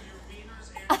poopy from your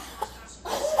wieners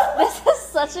and This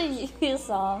is such a you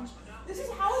song. This is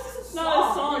how is this a It's song?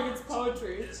 not a song, it's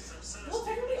poetry. This is upset us. Well,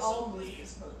 technically all music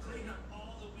is Clean poetry. up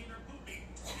all the wiener poopy."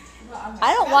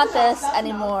 I don't want this That's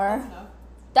anymore. enough.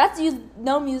 That's you.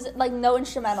 No music, like no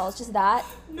instrumentals, just that.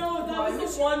 No, Why that would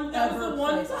was you the one. That was ever the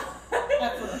one play time.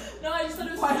 Ever. No, I just thought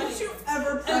it was Why funny. did you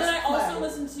ever press And then I also play?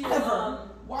 listened to Ever.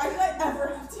 Why did I ever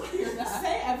have to hear that?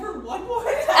 Say ever one more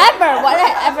time. Ever? Why did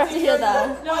I ever have to hear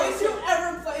that? No, Why did you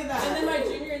ever play that? And then my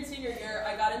junior and senior year,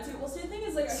 I got into. Well, see, the thing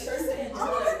is, like, I started to get into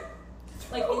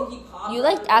like indie pop. You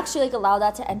like actually like allow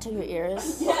that to enter your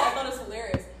ears? Yeah, I thought it was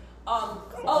hilarious.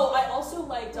 Oh, I also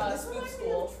liked This Spook reminds me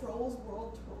School. of Trolls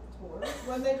World Tour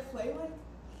when they play like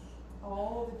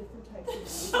all the different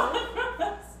types of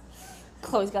music.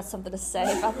 Chloe's got something to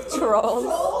say about the trolls.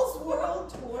 Trolls World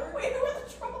Tour. Wait, who are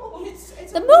the trolls?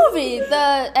 It's The movie,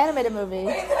 the animated movie.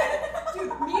 Dude,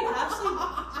 me and Ashley,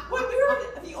 when we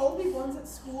were the only ones at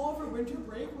school over winter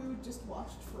break, we would just watch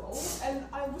Trolls. And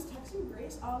I was texting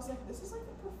Grace, I was like, this is like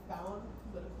a profound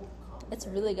political commentary. It's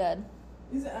really good.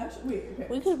 Is it actually?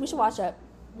 Wait, okay. We should watch it.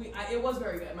 It was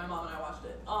very good. My mom and I watched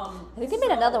it. I think they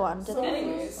made another one. Did So- they?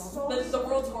 Anyways, the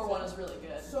World Tour one is really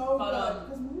good. So But, good.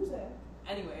 Because music.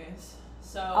 Anyways,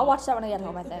 so I'll watch that when I get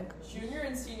home. I think. Junior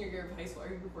and senior year of high school. Are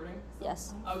you recording?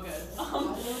 Yes. Oh,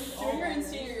 good. Junior and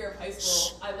senior year of high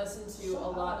school, I listened to a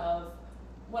lot of.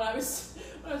 When I was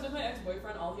with my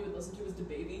ex-boyfriend, all he would listen to was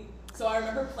DaBaby. So I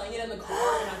remember playing it in the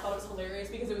car, and I thought it was hilarious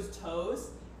because it was Toes,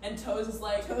 and Toes is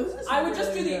like, Toes is I would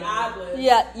just do really the good. ad lib.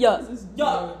 Yeah. Yeah. This is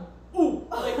Yo, ooh,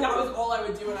 like that was all I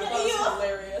would do, and I thought it was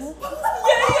hilarious.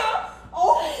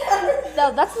 Oh,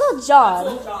 No, that's Lil Jon.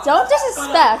 That's Lil Jon. Don't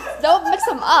disrespect. Don't mix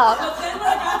them up. But then when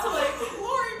I got to like,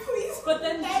 Lori, please. but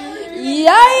then junior,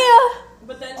 Yeah.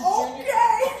 but then junior.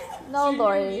 Okay. No, Junior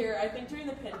Lori. year, I think during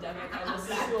the pandemic, I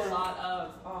listened to a lot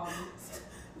of.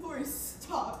 Lori,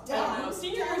 stop. I don't Down. know.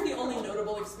 Senior year was the only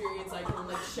notable experience I can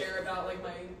like share about like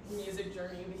my music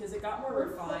journey because it got more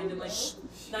refined and like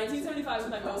 1975 was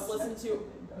my most listened to.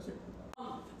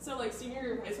 So like senior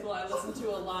year of high school, I listened to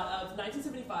a lot of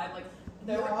 1975. Like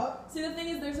there were. See, the thing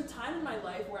is, there's a time in my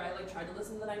life where I like tried to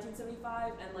listen to the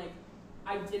 1975 and like.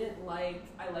 I didn't like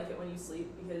I Like It When You Sleep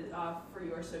because For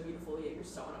You Are So Beautiful, Yet You're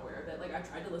So Unaware of It. Like I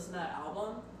tried to listen to that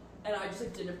album and I just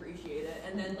like didn't appreciate it.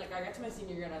 And then like I got to my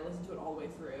senior year and I listened to it all the way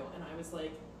through, and I was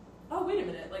like, oh wait a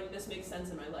minute, like this makes sense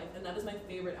in my life, and that is my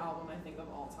favorite album I think of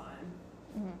all time.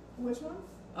 Mm-hmm. Which one?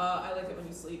 I Like It When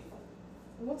You Sleep.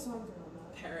 What songs are on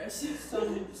that? Paris.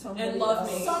 Somebody And Love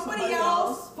else. Me. Somebody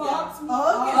else fucked me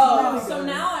Oh, up. so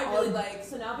now I really like,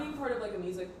 so now being part of like a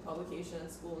music publication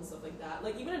at school and stuff like that,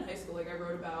 like even in high school, like I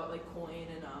wrote about like Coin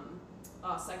and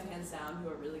Secondhand Sound, who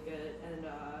are really good, and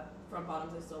Front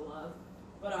Bottoms I still love.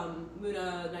 But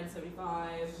Muna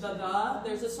 1975,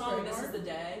 there's a song, This Is the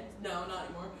Day. No, not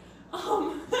anymore.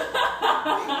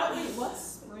 Wait,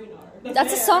 what's Brainard?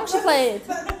 That's a song she played.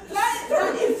 That's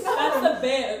the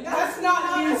band. That's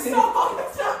not music.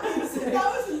 That's not music. That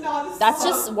was not a song. That's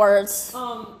just words.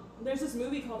 There's this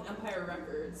movie called Empire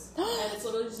Records, and it's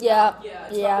literally just Yeah, about,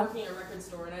 it's yeah. about working in a record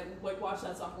store, and I like watched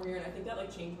that sophomore year, and I think that like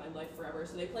changed my life forever.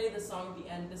 So they played this song at the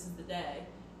end, This Is the Day,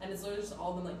 and it's literally just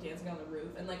all of them like dancing on the roof,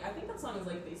 and like I think that song is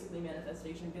like basically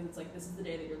manifestation, because it's like this is the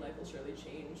day that your life will surely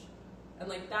change, and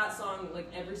like that song,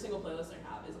 like every single playlist I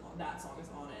have is on, that song is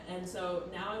on it, and so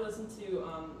now I listen to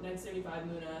 1975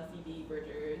 Muna, Phoebe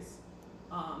Bridgers,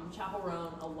 Chapel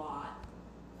Roan a lot.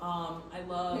 I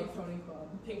love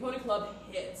Pink Pony Club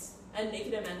hits, and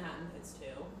Naked in Manhattan hits too.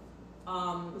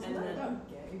 Isn't And that then about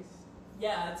gays?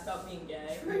 yeah, it's about being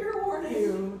gay. Trigger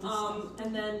warning.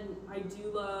 And then I do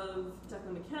love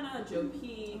Declan McKenna, Joe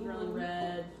P, Girl in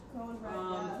Red,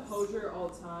 Hozier all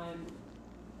time.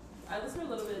 I listen to a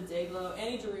little bit of Dayglow,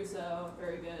 Annie DeRusso,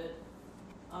 very good.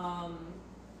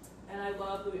 And I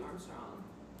love Louis Armstrong.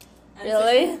 And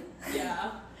Really?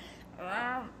 Yeah.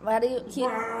 How do you?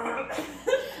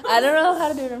 I don't know how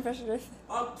to do an impression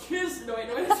of. Kiss. No, wait.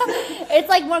 It's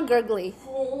like more gurgly.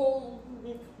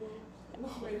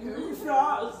 Wait, who?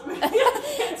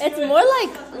 It's more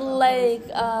like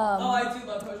Oh, I do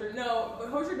love Hozier. No, but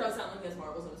Hozier does sound like he has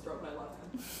marbles in his throat, but I love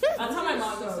him. That's how my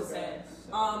mom used to say it.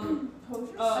 Have you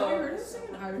heard him sing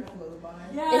an Irish lullaby?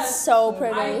 Yeah. It's so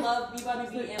pretty. I love B-Body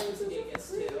B and Lucy Dacus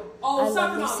too. I Oh, love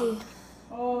Soccer Lucy. Mom.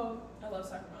 Oh, I love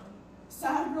Soccer Mom.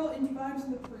 Sad Girl Indie Vibes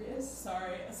in the Prius.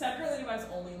 Sorry, Sad Girl Lady Vibes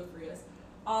only in the Prius.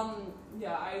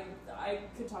 Yeah, I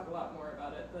could talk a lot more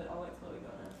about it, but I'll let Chloe go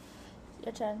now.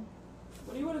 Your turn.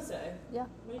 What do you want to say? Yeah. What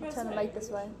do you I'll guys turn the say? mic this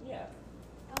way. Yeah.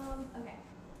 Okay.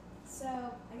 So,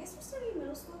 I guess we're starting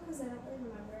middle school because I don't really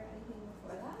remember anything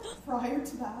before that. Prior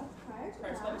to that. Prior to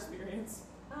Prior to that that, experience.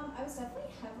 I was definitely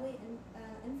heavily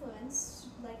influenced,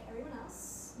 like everyone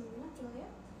else, maybe not Julia,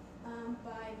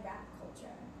 by rap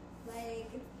culture.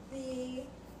 Like, the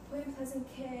Point Pleasant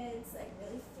kids, like,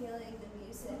 really feeling the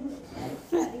music,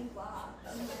 like, Betty Bop,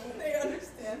 and, like, They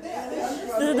understand.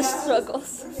 The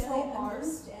struggles. really so hard.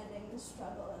 understanding the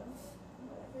struggle of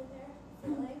whatever they're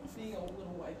feeling. Being a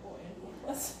little white boy and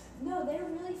hopeless. No, they're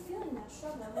really feeling that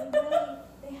struggle.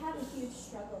 They have a huge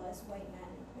struggle as white men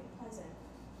in Point Pleasant.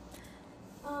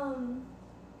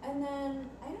 And then,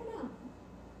 I don't know.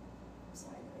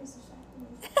 Sorry, Lori's distracting me.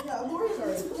 Yeah, Lori's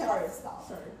sorry. Stop.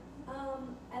 Sorry.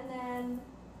 And then,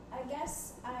 I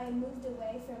guess I moved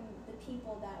away from the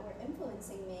people that were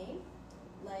influencing me,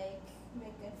 like my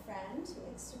good friend who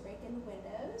likes to break in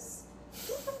windows.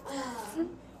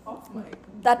 Off mic.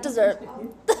 That deserves.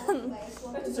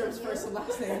 That deserves first and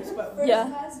last names, but First Yeah.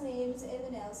 and last names in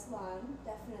the nail salon,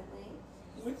 definitely.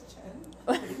 which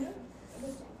Chen?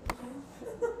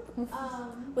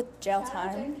 With jail Shout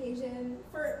out time. to Cajun.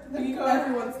 For Nico.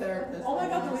 everyone's therapist. Oh my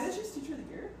god, the way that she's teacher of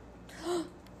the year.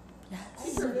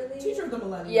 Teacher of the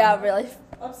millennium. Yeah, really.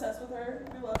 Obsessed with her.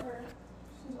 We love her.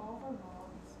 She's all of our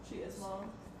moms. She is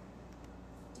mom.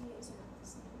 DAs are not the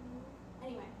same.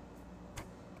 Anyway.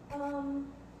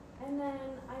 And then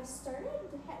I started,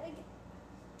 like,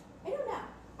 I don't know.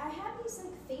 I had these,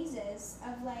 like, phases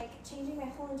of, like, changing my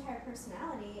whole entire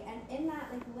personality, and in that,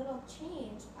 like, little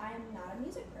change, I'm not a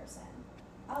music person.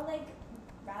 I'll, like,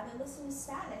 rather listen to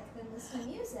static than listen to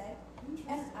music,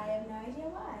 and I have no idea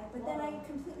why. But then I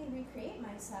completely recreate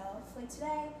myself. Like,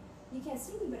 today, you can't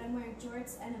see me, but I'm wearing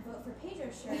jorts and a Vote for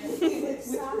Pedro shirt, with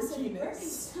socks and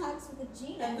Birkenstocks with a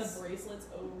Genus. And the bracelets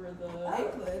over the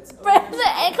Anklets. The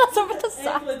ankles over the socks.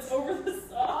 anklets over the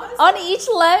socks. On each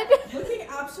leg. Looking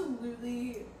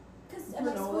absolutely. Because am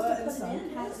I Granola supposed to and put it in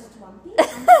and have sunflowers? it lumpy? I'm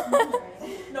just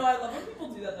wondering. No, I love when people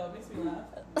do that though. It makes me laugh.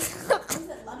 Is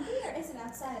it lumpy or is it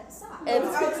outside of the sock?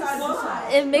 It's- outside the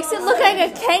sock. It makes it look like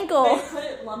a They cankle. put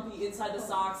it lumpy inside the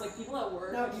socks. Like people at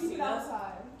work. No, have you keep seen it that?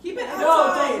 outside. Keep it outside. No,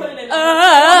 don't put it in.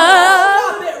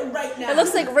 Stop it right now. It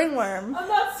looks like ringworm. I'm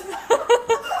not.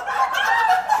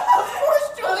 Of course,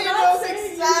 Julia knows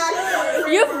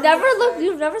exactly.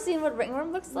 You've never seen what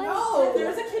ringworm looks like? No. There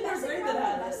was a kid in our grade that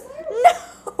had it.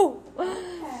 No.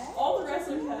 Okay. All the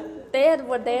wrestlers had it. They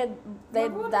had They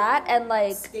that and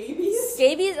like Scabies?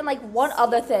 scabies and like one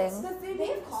other thing. They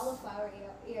have cauliflower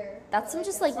ear. That's them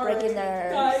just like Sorry, breaking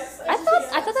their. guys, I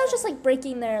thought that was just like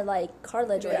breaking their like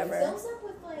cartilage or It whatever. fills up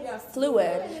with like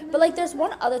Fluid. But like there's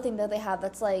one other thing that they have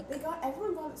that's like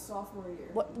Everyone got it sophomore year.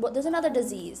 what there's another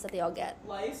disease that they all get.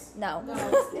 Lice? No. No.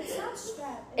 It's not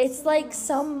strep. It's like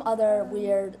some other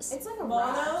weird It's like a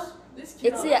Mono? rash.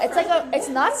 it's like it's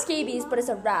not scabies, but it's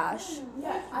a rash.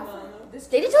 Yeah, Mono.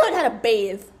 They need to learn how to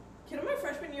bathe. Kid in my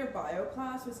freshman year bio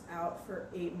class was out for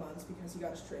 8 months because he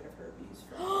got a strain of herpes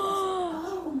from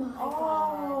Oh my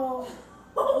god.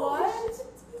 What?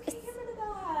 You can't get rid of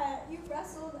that. You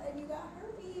wrestled and you got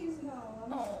herpes.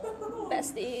 No.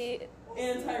 Bestie.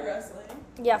 Anti-wrestling.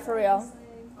 Yeah, for real.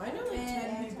 I know like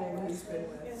 10 people he's been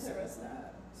with. Anti-wrestling.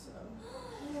 So.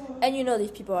 And you know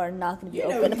these people are not going to be You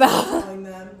know open he's about. telling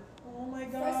them. Oh my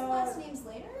god. First and last names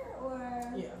later, or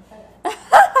Yeah.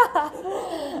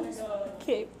 Oh my god.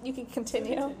 Okay, you can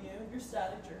continue. Your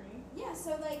static journey. yeah.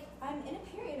 So like I'm in a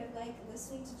period of like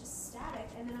listening to just static,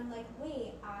 and then I'm like,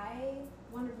 wait, I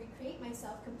want to recreate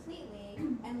myself completely,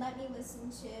 and let me listen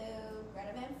to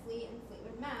Greta Van Fleet and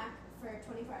Fleetwood Mac for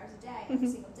 24 hours a day, every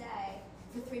single day,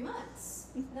 for 3 months.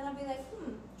 And then I'll be like,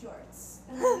 jorts.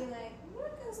 And I'll be like,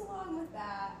 what goes along with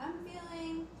that? I'm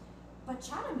feeling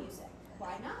bachata music.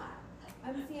 Why not?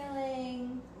 I'm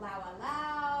feeling La La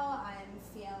La. I'm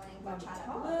feeling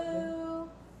bachata blue.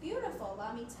 Beautiful.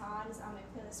 La Mitad is on my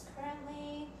playlist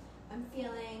currently. I'm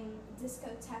feeling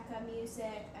discoteca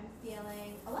music. I'm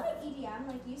feeling a lot of EDM,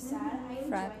 like you said. I enjoy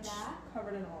French. that.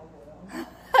 Covered in olive oil.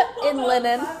 In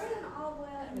linen. Covered in olive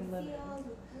oil in In the linen. field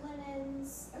with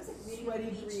linens. I was like reading Sweaty on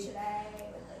the beach Greek. today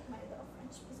with like my little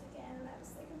French music in, and I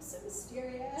was like, I'm so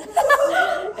mysterious.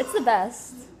 It's the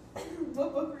best.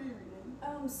 What book were you reading?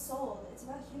 Sold. It's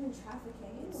about human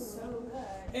trafficking. It's so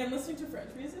good. And listening to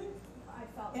French music? I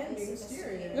felt And being basic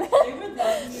mysterious. They would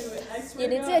love you. I swear You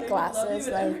need to to God, get they would love glasses,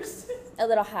 you at like- Emerson. A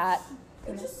little hat.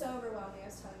 It was just so overwhelming. I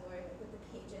was telling Lori, like, with the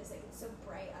pages, like, it's so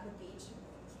bright on the beach. I'm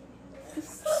like, I can't handle it.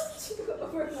 It's too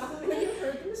overwhelming. When you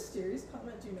heard the mysterious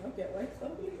comment, do not get White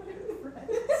Club, you might have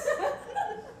friends.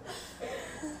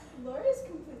 Lori's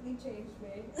completely changed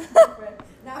me.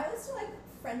 Now I listen to, like,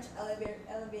 French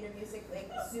elevator music, like,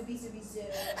 Zooby Zooby Zoo.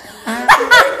 Not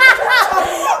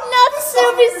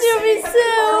Subi Subi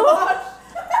Sue.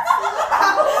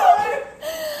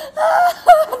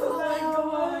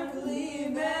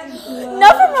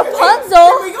 Not from Can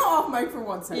Rapunzel. we go off mic for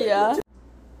 1 second? Yeah.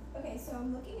 Okay, so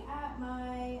I'm looking at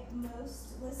my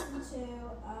most listened to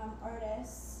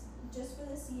artists just for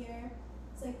this year.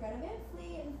 It's like Greta Van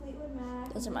Fleet and Fleetwood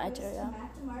Mac. Those are my two, yeah.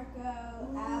 Mac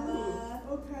DeMarco, ABBA,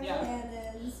 Okay. Yeah.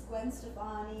 Cannons, Gwen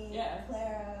Stefani, Yeah.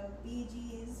 Clairo, Bee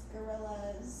Gees,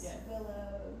 Gorillaz, Yeah.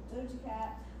 Willow, Doja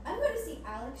Cat. I'm going to see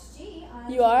Alex G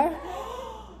on. You are?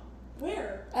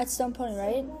 Where? At Stone Pony,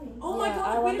 right? Oh my Yeah, god, I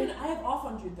wait a wanted- minute. I have off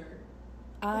on June 3rd.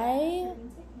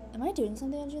 Am I doing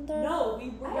something on June 3rd? No,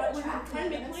 I have a we're track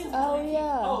trying to meet, make but plans. it's Oh, to make-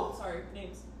 yeah. Oh, sorry,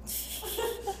 names.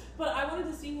 But I wanted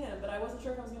to see him, but I wasn't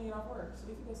sure if I was gonna get off work, so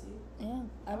we could go see. Yeah,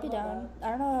 I'd be I love down. I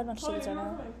don't know how much Chloe, tickets you're are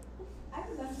not now. coming. I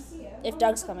would love to see you. If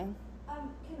Doug's coming.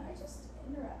 Can I just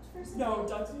interrupt for a second? No,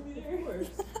 Doug's gonna be there. Of course.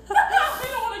 I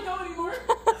don't want to go anymore.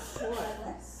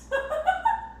 Douglas.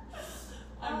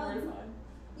 I'm mortified.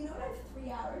 You know what I have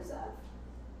 3 hours of?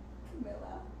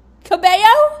 Camilla.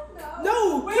 Cabello?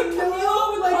 No, Wait, Camilla,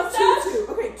 Camilla with like mustache? Tutu.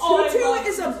 Okay, Oh, I Tutu love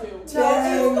is a Tutu.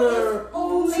 banger.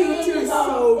 Tutu's so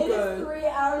It is good. 3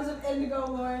 hours of Indigo,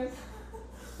 Lori.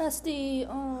 Bestie.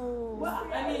 Oh. Well,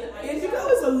 I mean, Indigo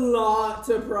is a lot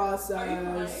to Are you crying?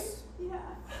 process. Yeah.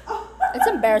 It's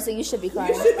embarrassing. You should be You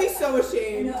crying. should be so I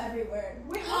ashamed. know every word.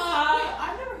 Wait,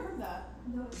 Ah. I've never heard that.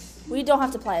 No. We don't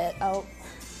have to play it. Oh.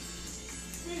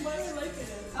 Wait, why do I like it?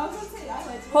 I was gonna say I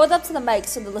liked it. Hold up to the mic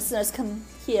so the listeners can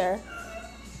hear.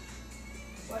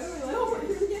 Why do I like No, it? we're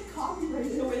gonna get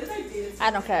copyrighted. The way that I dated I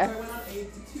don't care. I went on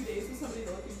 2 dates with somebody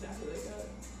that looked exactly like that.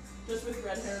 Just with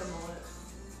red hair and a mullet.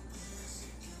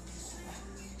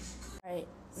 Alright.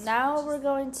 Now we're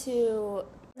going to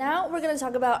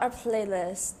talk about our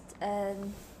playlist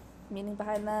and meaning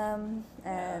behind them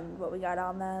and what we got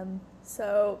on them.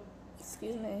 So,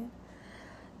 excuse me.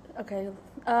 Okay.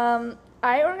 I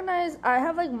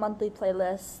have like monthly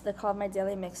playlists. They're called my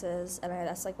daily mixes, and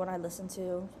that's like what I listen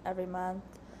to every month.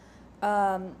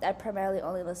 I primarily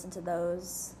only listen to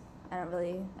those. I don't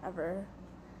really ever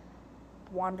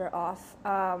wander off.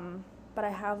 But I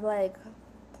have like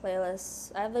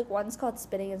playlists. I have like one's called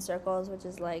Spinning in Circles, which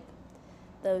is like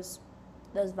those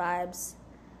vibes.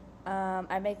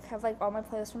 I have like all my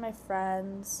playlists for my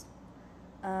friends.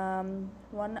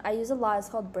 One I use a lot is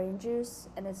called Brain Juice,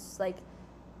 and it's like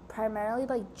primarily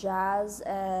like jazz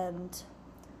and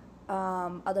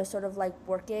other sort of like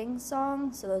working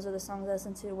songs. So those are the songs I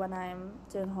listen to when I'm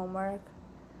doing homework.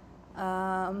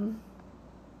 I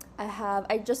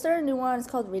just started a new one. It's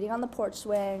called Reading on the Porch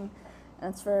Swing.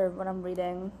 And it's for when I'm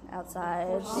reading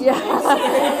outside.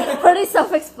 Yeah. Pretty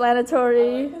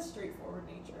self-explanatory. I like the straightforward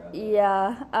nature of it.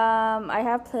 Yeah. I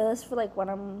have playlists for like when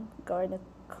I'm going to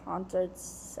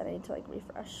concerts and I need to like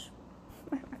refresh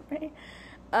my memory.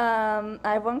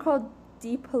 I have one called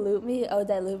Depollute Me, Oh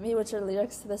Dilute Me, which are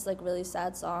lyrics to this like really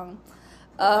sad song.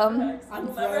 I'm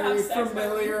very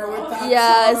familiar with that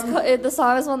Yeah, song. the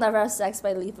song is "We'll Never Have Sex"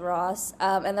 by Leith Ross,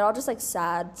 and they're all just like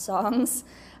sad songs.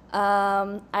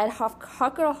 I had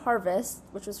Hot Girl Harvest,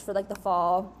 which was for like the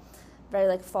fall, very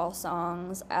like fall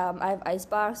songs. I have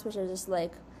Icebox, which are just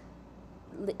like,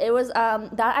 it was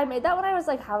that I made that when I was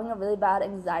like having a really bad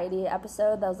anxiety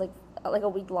episode that was like a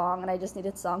week long, and I just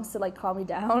needed songs to like calm me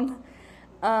down.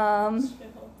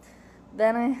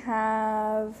 Then I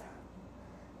have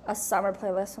a summer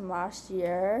playlist from last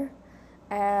year.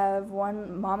 I have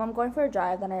one, Mom, I'm Going for a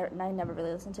Drive, that I never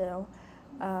really listened to.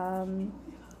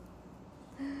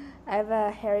 I have a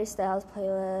Harry Styles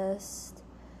playlist,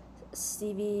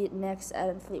 Stevie Nicks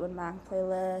and Fleetwood Mac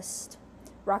playlist,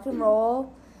 rock and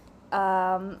roll.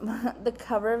 The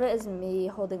cover of it is me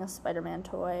holding a Spider-Man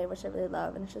toy, which I really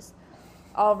love, and it's just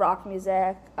all rock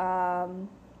music. I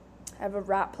have a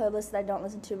rap playlist that I don't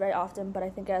listen to very often, but I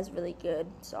think it has really good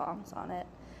songs on it.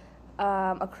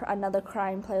 Another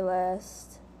crime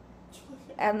playlist,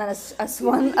 and then a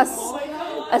scream, a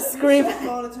screaming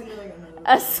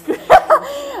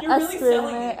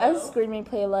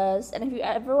playlist. And if you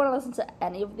ever want to listen to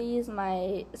any of these,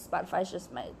 my Spotify is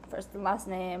just my first and last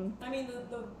name. I mean,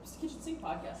 the Kitchen Sink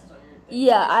podcast is on your thing.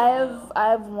 Yeah, I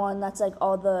have one that's like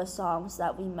all the songs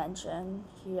that we mention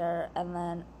here, and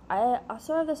then I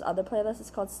also have this other playlist.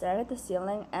 It's called Staring at the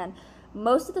Ceiling, and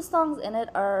most of the songs in it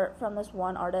are from this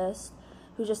one artist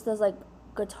who just does like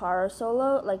guitar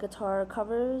solo, like guitar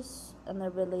covers, and they're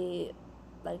really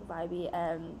like vibey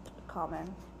and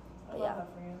calming. I But love yeah, that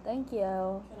for you. thank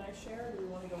you. Can I share, or do we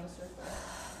want to go in a circle?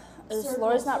 Circle,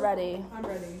 Lori's not circle. ready. I'm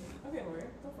ready. Okay, Lori,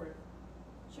 go for it.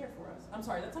 Share for us. I'm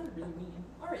sorry, that sounded really mean.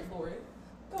 All right, Lori,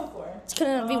 go for it. It's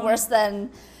gonna be worse than.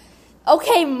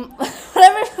 Okay,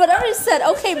 whatever you said.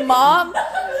 Okay, Mom,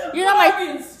 you're not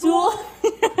my stool.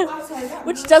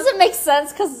 Which doesn't make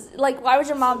sense, because, like, why would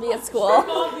your mom be at school? Your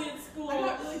mom be in school. I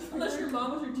got really Unless your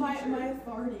mom was your teacher. my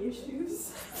authority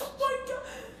issues.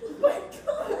 Oh my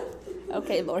god.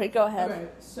 Okay, Lori, go ahead. Okay,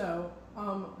 so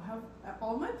have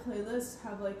all my playlists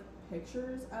have like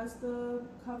pictures as the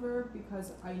cover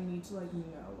because I need to like know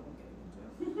what I'm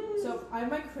getting into. So I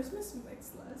have my Christmas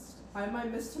mix list. I have my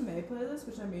Miss Tomei playlist,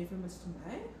 which I made for Miss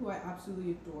Tomei, who I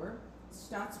absolutely adore.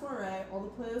 Stats Soiree, all the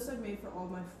playlists I've made for all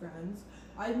my friends.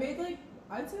 I've made like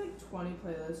I'd say like 20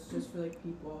 playlists just for like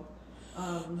people.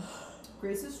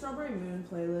 Grace's Strawberry Moon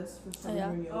playlist for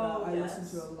Strawberry Moon Yoga. Oh, I yes.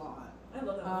 listen to a lot. I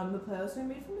love that one. The playlist I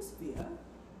made for Miss Via.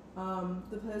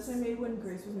 The playlist I made when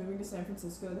Grace was moving to San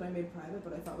Francisco that I made private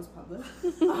but I thought was public.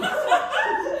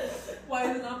 Why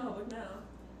is it not public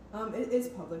now? It is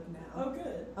public now. Oh,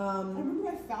 good. I remember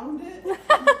I found it.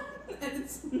 And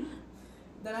it's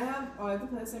then I have the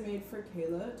playlist I made for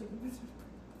Kayla.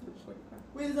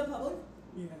 Wait, is that public?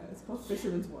 Yeah, it's called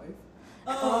Fisherman's Wife.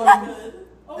 Oh, good.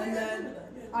 Oh, and I then remember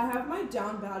that. Good. I have my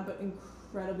Down Bad but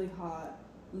incredibly hot.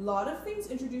 Lot of things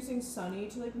introducing Sunny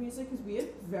to like music because we had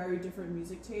very different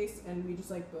music tastes and we just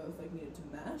like both like needed to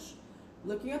mesh.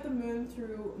 Looking at the moon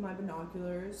through my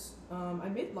binoculars, I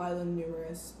made Lila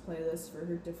numerous playlists for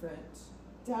her different.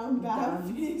 Down bad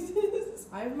Down. phases.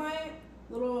 I have my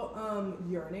little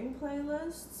yearning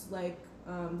playlists. Like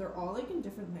they're all like in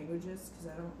different languages because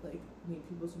I don't like need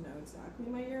people to know exactly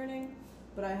my yearning.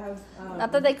 But I have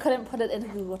Not that they couldn't put it into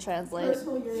Google Translate.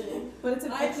 Personal yearning. But it's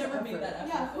an I've extra never made effort. that effort.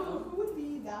 Yeah, who would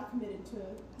be that committed to?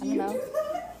 I don't know. do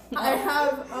that? I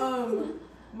have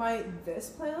my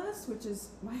this playlist, which is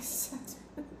my sex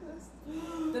playlist.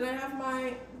 Then I have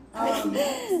my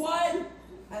What?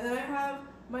 and then I have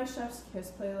my Chef's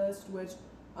Kiss playlist, which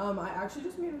I actually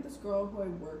just made with this girl who I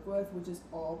work with, which is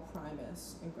all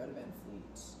Primus and Greta Van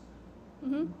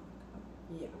Fleet. Mhm.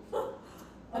 Yeah.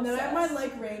 And then I have my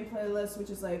Like Rain playlist, which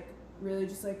is like really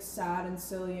just like sad and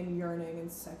silly and yearning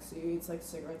and sexy. It's like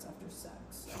cigarettes after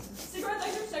sex. Cigarettes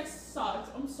after sex sucks.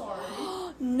 I'm sorry.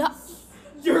 No,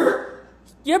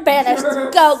 You're banished.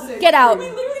 You're Go, sick. get out. We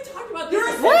literally talked about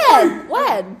this.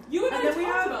 When? You and And I then we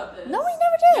talked have- about this. No, we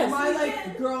never did. My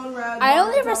like Girl in Red. I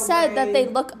only Lana ever Del said that they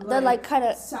Rey, look, they're like kind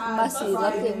of sad messy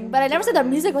vibing looking, but I never said their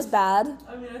music was bad.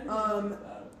 I mean, I think Um, it's bad.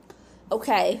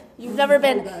 Okay, you've never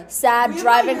been Okay. sad We have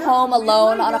driving my- home we have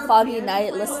alone my on a foggy European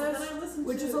night. playlist, Listen,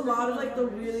 which is a lot of like the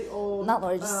really old. not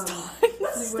Lori, just talking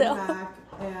Fleetwood still. Mac,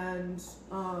 and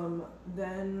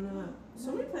then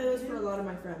so many playlists for a lot of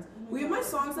my friends. We have my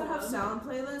songs that have sound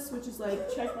playlists, which is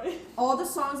like Check my. all the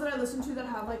songs that I listen to that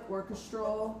have like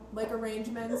orchestral like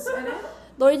arrangements in it.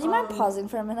 Lori, do you mind Um, pausing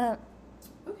for a minute?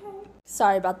 Okay.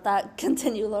 Sorry about that.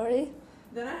 Continue, Lori.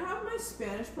 Then I have my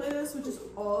Spanish playlist, which is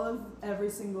all of every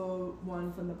single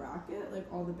one from the bracket, like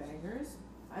all the bangers.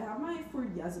 I have my For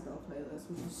Jezebel playlist,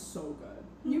 which is so good.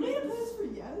 You made a playlist for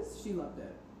Yes? She loved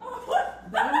it.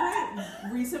 Then my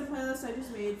recent playlist I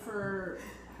just made for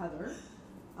Heather.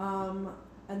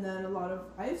 And then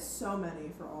I have so many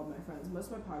for all of my friends.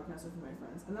 Most of my podcasts are for my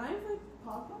friends. And then I have like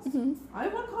podcasts. Mm-hmm. I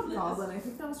have one called Goblin. I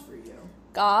think that was for you.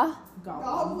 Ga.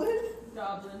 Goblin.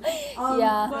 Goblin.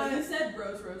 Yeah. But You said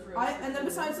Rose. and then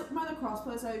besides my lacrosse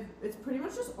plays, it's pretty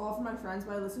much just all for my friends,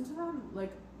 but I listen to them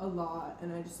like a lot,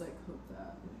 and I just like hope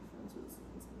that my friends will listen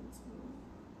to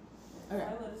them. Okay.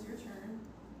 Violet, it's your turn.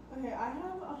 Okay, I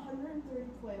have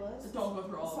 130 playlists. Don't go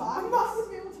through all So of them. I'm not going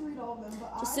to be able to read all of them,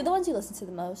 but Just do the ones you listen to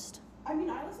the most. I mean,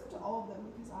 I listen to all of them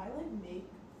because I like make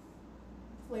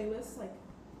playlists like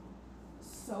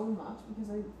so much because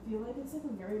I feel like it's like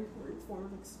a very important form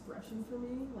of expression for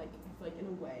me. Like I feel like in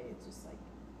a way it's just like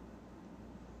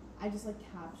I just like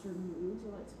capture moods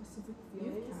or like specific You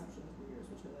have feelings. captions for yours,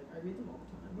 which I like. I read them all the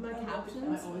time. My I love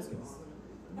captions. I always go on and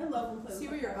read them. I love when playlists See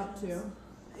what have you're up to.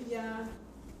 captions. Yeah.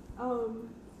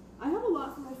 I have a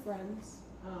lot for my friends.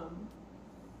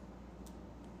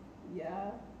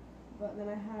 Yeah. But then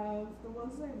I have the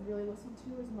ones that I really listen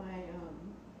to is my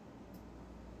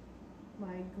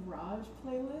my garage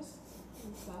playlist.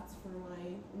 That's for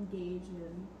my engage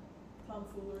in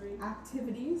Tomfoolery.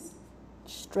 activities.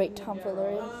 Straight Yeah.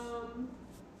 tomfoolery.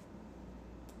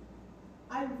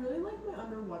 I really like my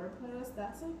underwater playlist.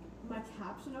 That's like my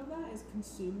caption of that is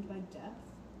consumed by death.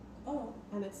 Oh.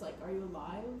 And it's like, are you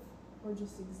alive or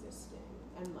just existing?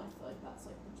 And I feel like that's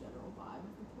like the general vibe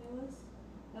of the playlist.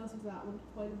 I listen to that one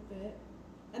quite a bit.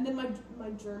 And then my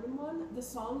German one, the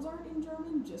songs aren't in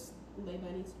German, just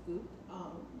Leben ist gut,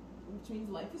 which means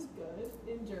life is good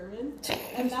in German.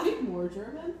 And speak more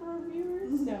German for our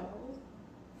viewers? No.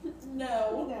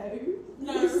 No.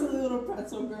 No. Just a little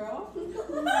pretzel girl. In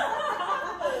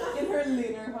her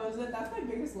lederhosen. That's my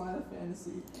biggest Lila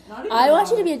fantasy. Not even I want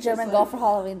you to Lila, be a just, German like, girl for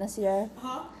Halloween this year.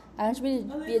 Huh? I want you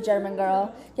to Oh, be a they German do,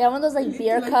 girl. yeah. Yeah, one of those like You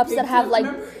beer like cups that have pigtails. like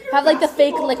Remember your have like the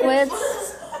fake basketball liquids.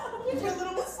 With your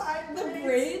little side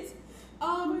braids?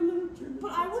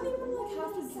 But I wouldn't even like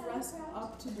have to dress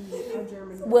up to be a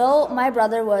German girl. Will, my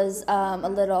brother was a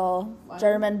little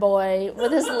German boy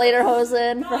with his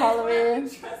lederhosen for Halloween.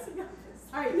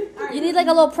 Alright. You need like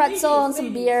a little pretzel and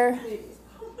some beer.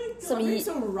 Some Something ye-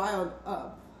 so riled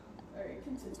up. Alright,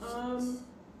 continue.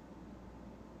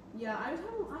 Yeah, I have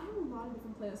a lot of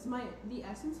different playlists. The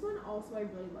Essence one also I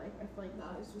really like. I feel like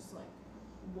that is just like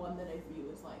one that I view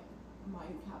as like my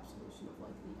encapsulation of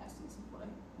like the essence of what I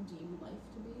deem life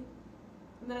to be.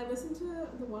 And then I listen to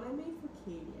the one I made for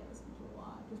Katie. I listen to a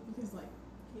lot just because like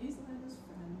Katie's Lila's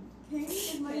friend.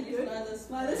 Katie is my Katie's good Lila's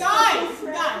Lila's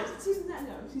friend. guys. She's not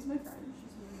she's my friend.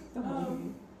 The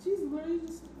homie. She's literally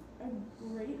just a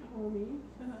great homie.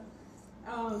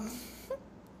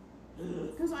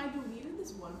 Because I deleted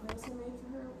this one playlist I made for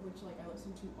her, which like I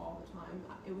listen to all the time.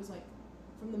 It was like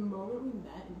from the moment we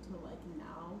met until like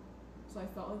now, so I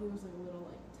felt like it was like a little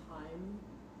like time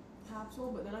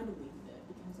capsule. But then I deleted it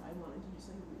because I wanted to just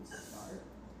like restart.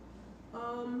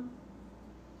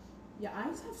 Yeah, I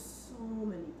just have so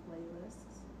many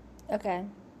playlists. Okay,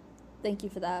 thank you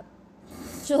for that,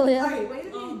 Julia. Alright, way to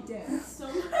be a dick. So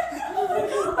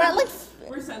We're at like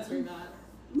we're censoring that.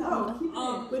 No, keep it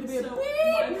in. Way to be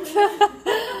a so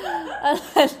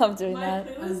I love doing my that. I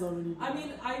playlist. love it. I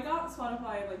mean, I got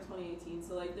Spotify in like 2018,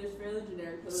 so like there's fairly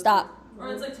generic playlists. Stop. Or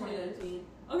it's like 2019.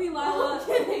 Okay, I'm Lila.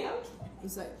 kidding.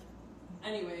 It's like,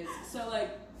 Anyways, so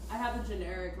like I have a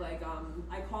generic like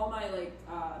I call my like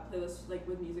playlist like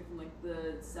with music from like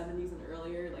the 70s and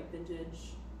earlier, like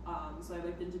vintage. So I have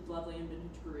like vintage lovely and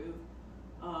vintage groove,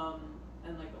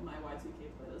 and like my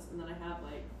Y2K playlist, and then I have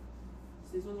like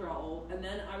so these ones are all old. And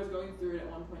then I was going through it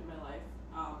at one point in my life,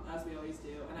 as we always do,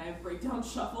 and I have breakdown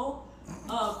shuffle.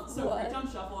 So What? breakdown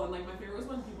shuffle, and like my favorite was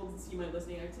when people would see my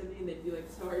listening activity and they'd be like,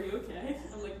 "So are you okay?"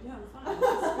 I'm like, "Yeah, I'm fine."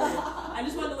 I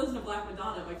just wanted to listen to Black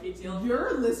Madonna by Kate Taylor.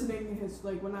 your listening is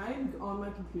like when I'm on my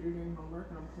computer doing homework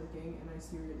and I'm clicking and I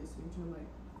see what you're listening to, I'm like,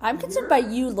 I'm concerned by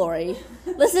you, Lori,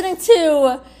 listening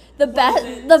to the best,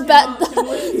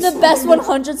 the best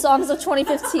 100 songs of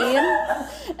 2015.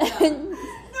 And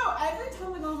No, every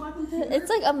time I go on my computer, It's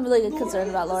like I'm really concerned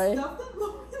about Lori. The stuff that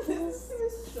Lori listens to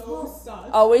is so sus.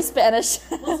 Always Spanish.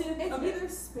 Well, see, It's okay. either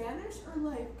Spanish or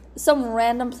like Some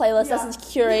random playlist Yeah. that's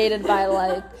curated by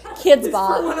like Kids For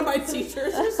Bop. one of my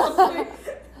teachers or something.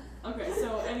 Okay,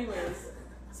 so anyways,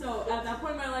 so at that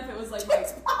point in my life, it was like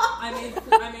I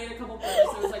made a couple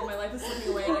playlists. It was like my life is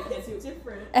slipping away and I can't do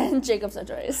different. And Jacob's a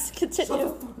choice. Shut the Continue.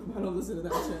 fuck up, I don't listen to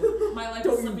that shit. my life is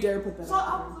Don't you slipping. dare put that Shut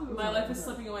out up. My life is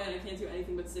slipping away and I can't do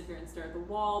anything but sit here and stare at the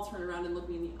wall, turn around and look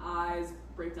me in the eyes,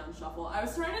 break down shuffle. I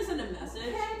was trying to send a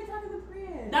message. Panic attack in the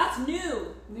Prius. That's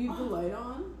new. there. Leave the light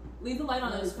on. Leave the light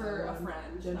on Really is for a fun.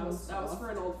 friend. Gentle That was and for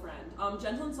an old friend.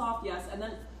 Gentle and soft, yes. And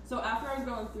then so after I was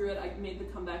going through it, I made the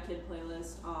Comeback Kid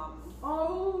playlist.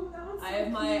 Oh, that was so I have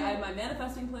my cute.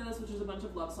 manifesting playlist, which is a bunch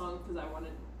of love songs because I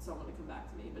wanted someone to come back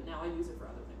to me, but now I use it for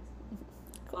other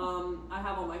things. I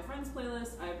have all my friends'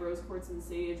 playlists. I have Rose Quartz and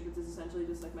Sage, which is essentially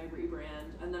just like my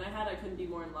rebrand. And then I had I Couldn't Be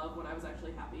More in Love when I was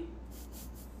actually happy.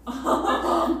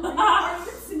 Are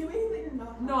you insinuating that you're not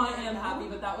happy? No, I right am now? happy,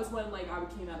 but that was when like I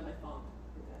came out of my funk,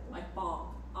 my funk.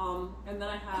 And then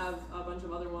I have a bunch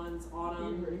of other ones. Are you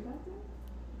Autumn. hurting back there?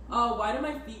 Oh, why do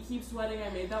my feet keep sweating? I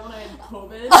made that when I had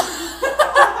COVID.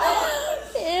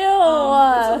 It's Ew.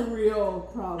 a real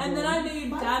problem. And then I made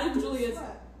My Dad and feet Julia's.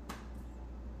 sweat.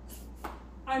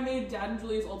 I made Dad and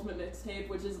Julia's ultimate mixtape,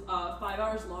 which is 5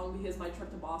 hours long because my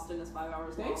trip to Boston is 5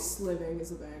 hours long. Thanks Living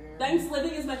is a banger. Thanks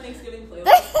Living is my Thanksgiving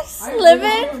playlist. I Living.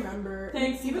 really remember.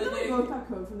 Thanks, Even though we Living. both got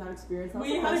code from that experience, that's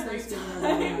We the had a best great Thanksgiving I've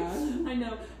ever time. had. I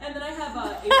know. And then I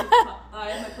have Ace of Cups. I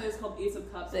have my playlist called Ace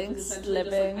of Cups, which Thanks, is essentially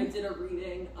just like I Living. did a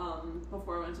reading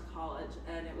before I went to college,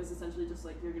 and it was essentially just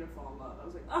like you're gonna fall in love. I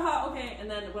was like, aha, okay. And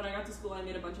then when I got to school, I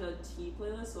made a bunch of tea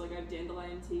playlists. So like I have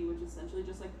Dandelion Tea, which is essentially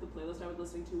just like the playlist I was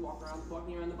listening to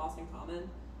walking around the Boston Common.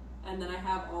 And then I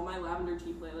have all my Lavender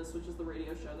Tea playlist, which is the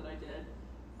radio show that I did.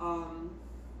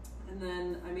 And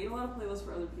then I made a lot of playlists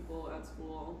for other people at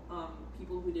school.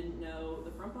 People who didn't know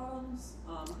the Front Bottoms,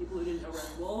 people who didn't know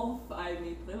Red Wolf. I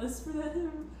made playlists for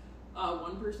them.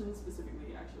 One person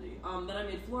specifically, actually. Then I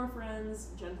made Floor Friends,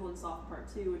 Gentle and Soft Part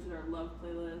 2, which is our love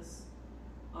playlist.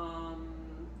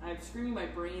 I have Screaming My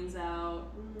Brains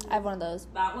Out. I have one of those.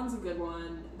 That one's a good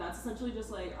one. That's essentially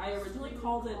just like, I originally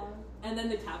called it, and then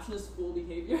the caption is Fool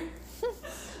Behavior.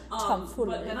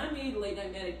 Tomfoolery. But then I made Late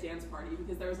Night Manic Dance Party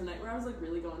because there was a night where I was like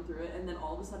really going through it, and then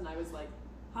all of a sudden I was like,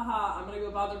 haha, I'm gonna go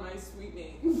bother my sweet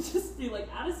mate. Just be like,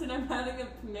 Addison, I'm having a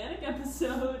manic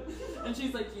episode. And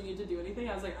she's like, do you need to do anything?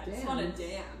 I was like, I just want to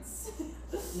dance.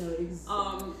 No,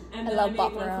 exactly. And I then I, love made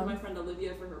bop one around. for my friend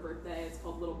Olivia for her birthday. It's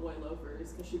called Little Boy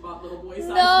Loafers because she bought little boy size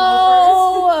loafers.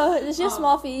 No. Does she have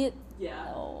small feet? Yeah.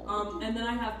 No. And then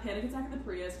I have Panic Attack in the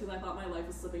Prius because I thought my life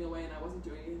was slipping away and I wasn't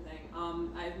doing anything.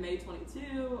 I have May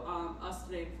 22, Us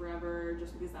Today and Forever,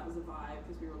 just because that was a vibe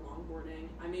because we were longboarding.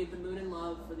 I made The Moon in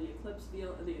Love for the Eclipse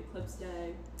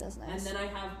Day. That's nice. And then I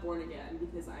have Born Again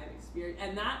because I have experienced,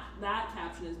 and that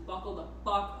caption is buckle the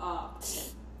fuck up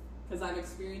because I'm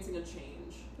experiencing a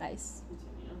change. Nice.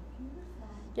 Continue.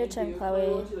 Your Thank turn, you. Chloe.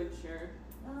 What would you like to share?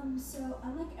 So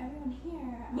unlike everyone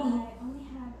here, I only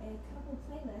have a couple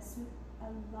playlists with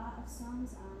a lot of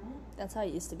songs on it. That's how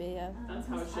it used to be, yeah. That's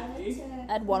how it because should I like be. to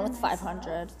I had one with clear myself.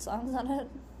 500 songs on it.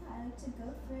 I like to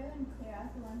go through and clear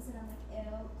out the ones that I'm like,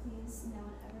 ew, please no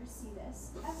one ever see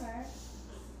this ever.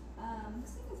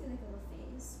 Because I go through like a little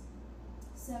phase.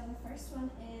 So the first one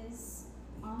is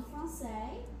En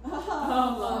Francais.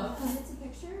 love. And it's a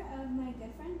picture of my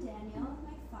good friend Daniel and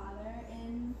my father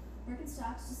in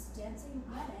Birkenstocks just dancing at a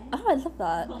wedding. Oh, I love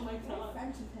that. Oh my Very god.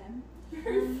 French of him.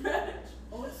 Very French.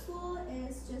 Old school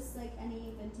is just like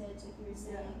any vintage, like you were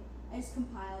saying. I just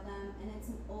compile them, and it's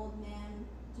an old man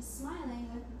just smiling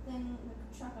with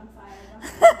the truck on fire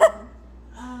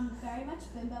behind him. Very much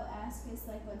bimbo-esque is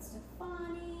like Gwen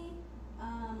Stefani.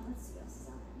 Let's see what else is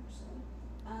on there actually.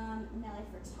 Nelly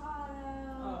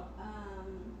Furtado.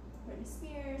 Britney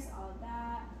Spears, all of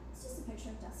that. It's just a picture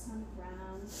of dust on the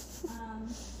ground.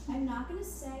 I'm not gonna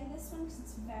say this one because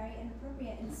it's very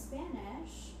inappropriate in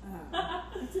Spanish.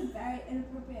 It's a very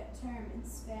inappropriate term in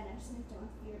Spanish, so I don't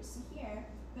want viewers to hear.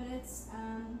 But it's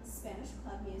Spanish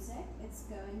club music. It's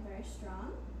going very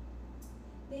strong.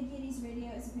 Big Yiddy's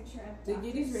Radio is a picture of Big Dr.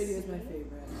 Yiddy's Radio is my C.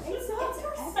 favorite. It's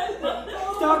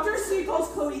everything. Dr. C calls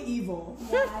Cody evil.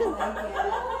 Yeah, I like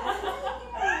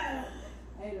it.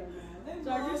 I don't know.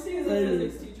 Dr. C is a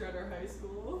physics teacher at our high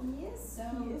school. He is so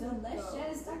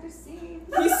delicious, Dr. C.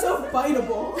 He's so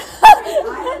biteable.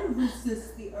 I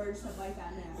resist the urge to bite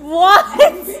that now. What?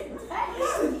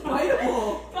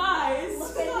 Biteable. Guys!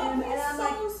 Look at him, and I'm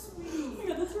like, Oh my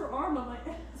god, that's her arm on my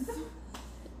ass.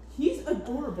 He's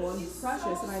adorable. and he's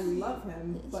precious, and I love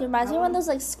him. He But reminds me I of one of want- those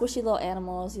like squishy little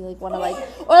animals you like want to like,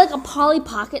 or like a Polly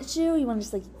Pocket shoe you want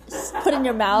to just like put in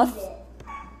your mouth.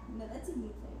 No, that's a new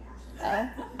thing,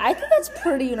 actually. I think that's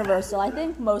pretty universal. I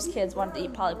think most kids want to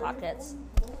eat Polly Pockets.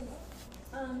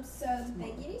 So the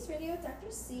Big Eaties Radio with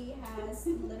Dr. C has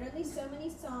literally so many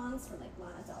songs from like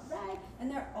Lana Del Rey, and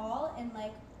they're all in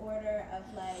like order of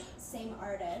like same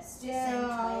artist, same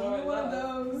Yeah, play. one of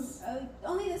those. Oh,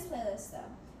 only this playlist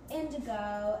though.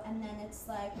 Indigo, and then it's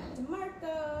like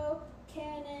DeMarco,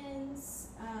 Cannons,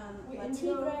 La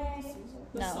Tigre,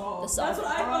 The No, song. the song. That's what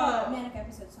I thought. Manic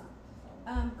Episode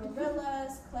song,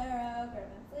 Gorillaz, Claro,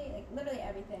 Garden Fleet, like literally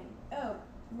everything. Oh,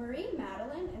 Marie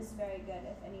Madeline is very good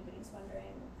if anybody's wondering.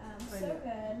 So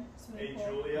good. It's really Hey,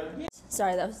 cool. Julia.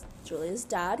 Sorry, that was Julia's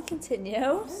dad. Continue.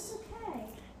 That's okay.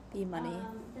 Be money.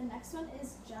 The next one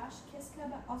is Josh Kiska,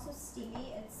 but also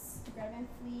Stevie. It's Greta Van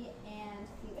Fleet and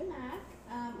Fleetwood Mac,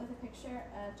 with a picture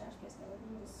of Josh Kiska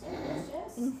looking just so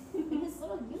delicious in his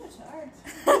little unitard.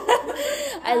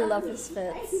 I love his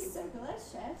fits. He's so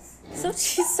delicious. So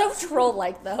he's so troll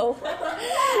like though.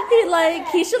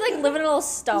 He should like live in a little He's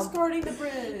stump. guarding the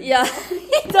bridge. Yeah,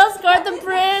 he does guard the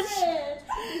bridge.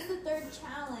 He's the third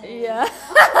challenge. Yeah.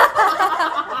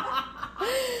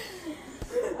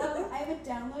 I have a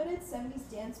downloaded 70s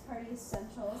dance party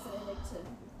essentials that I like to.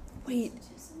 Wait,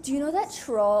 do you know that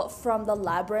troll from the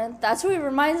Labyrinth? That's who he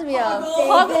reminds me of.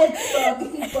 David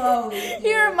Hoggle. Bowie.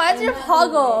 He reminds me of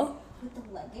Hoggle. With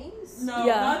the leggings? No,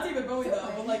 Yeah. not David Bowie though,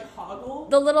 but like Hoggle.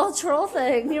 The little troll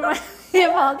thing. He reminds me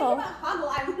of I think Hoggle. about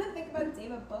Hoggle. I want to think about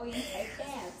David Bowie and type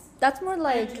dance. That's more I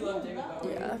like, do love David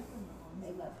Bowie. yeah. I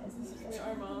love his We music.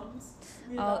 are moms.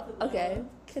 We Oh, adopted them. okay.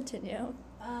 Continue.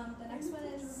 The next one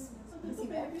is Pussy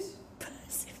Ripped.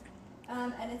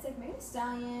 And it's like Megan Thee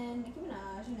Stallion, Nicki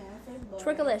Minaj, you know, for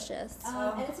Lord. Twigalicious.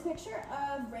 And it's a picture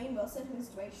of Rainn Wilson, who's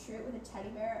Dwight Schrute, with a teddy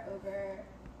bear over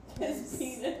His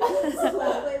penis.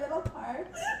 lovely little part.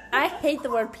 I hate the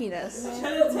word penis. With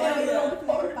Genitalia. a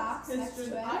little box His next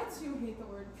to it. I too hate the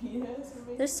word penis.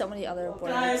 There's so many other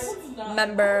Guys, words. let's not.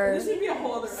 Members. This should be a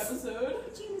whole other episode.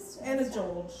 Jesus. And a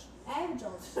Jolge. I have a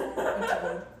Jolt.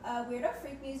 Weirdo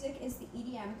Freak Music is the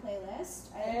EDM playlist.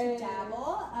 I like Hey. to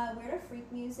dabble. Weirdo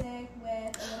Freak Music with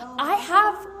a little. I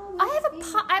have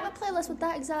a playlist with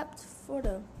that exact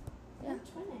photo. Yeah.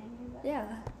 Twinning. Yeah.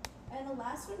 And the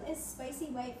last one is Spicy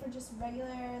White for just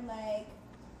regular, like,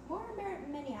 more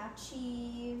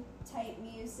mariachi type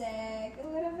music. A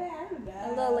little bit, I don't know. A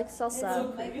little like It's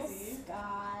salsa. Michael Crazy.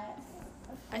 Scott.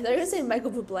 I thought you were gonna say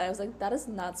Michael Bublé. I was like, that is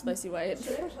not spicy white.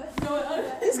 Should I put?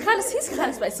 No, He's kind of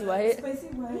spicy white. Spicy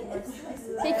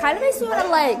white. He kind of makes me want to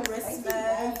like.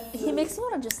 Christmas. He makes me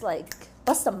want to just like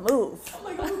bust a move. oh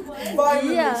my god, what?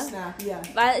 Violently Yeah. snap, yeah.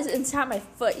 Inside my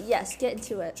foot. Yes, get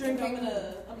into it. I'm Drinking.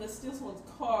 gonna steal someone's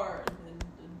car and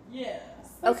yeah.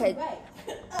 Spicy Okay. White.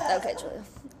 Okay, Julia.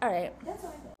 All right. That's all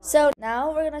I think. So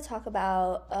now we're gonna talk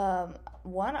about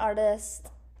one artist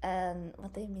and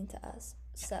what they mean to us.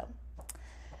 So,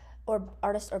 or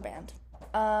artist or band.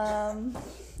 I'm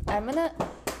gonna.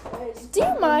 Do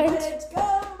you mind?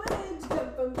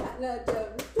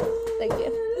 Thank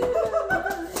you.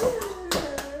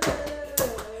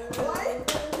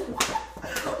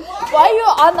 Why are you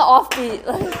on the offbeat?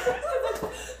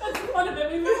 That's fun of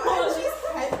it. We move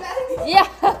on. Yeah.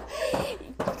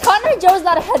 Connery Joe's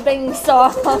not a headbanging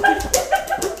song.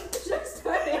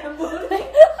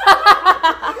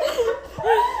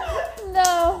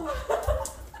 No.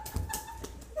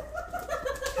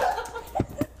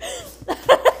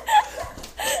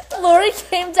 Lori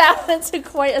came down into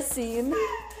quite a scene.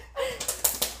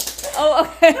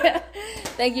 Oh, okay.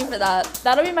 Thank you for that.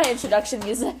 That'll be my introduction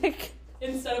music.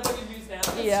 Instead of what you use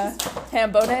now. Yeah.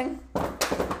 Ham boning.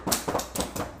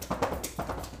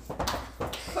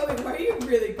 Chloe, why are you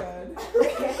really good?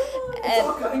 It's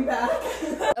all And coming back.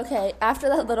 okay, after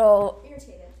that little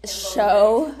Irritated.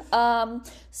 show,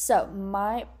 so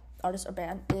my artist or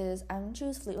band is I'm gonna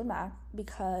choose Fleetwood Mac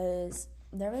because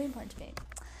they're really important to me.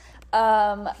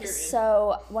 Period.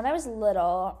 So when I was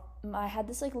little, I had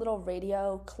this like little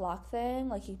radio clock thing,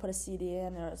 like you put a CD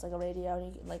in, or it's like a radio, and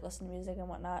you could like listen to music and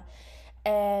whatnot.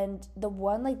 And the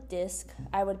one like disc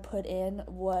I would put in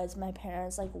was my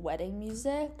parents' like wedding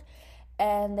music,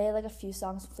 and they had like a few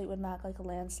songs from Fleetwood Mac, like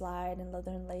Landslide and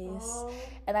Leather and Lace,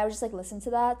 and I would just like listen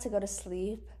to that to go to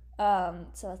sleep. So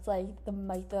that's like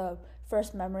the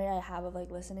first memory I have of like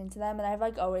listening to them, and I've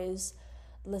like always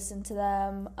listened to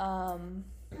them. I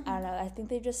don't know. I think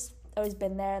they've just always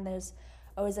been there, and there's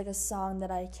always like a song that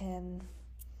I can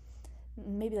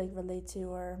maybe like relate to,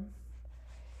 or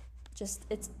just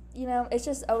it's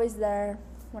just always there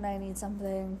when I need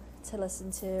something to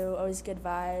listen to. Always good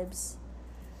vibes.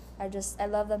 I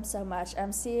love them so much.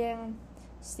 I'm seeing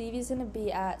Stevie's gonna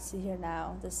be at See Here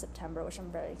Now this September, which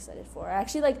I'm very excited for. I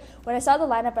actually, like, when I saw the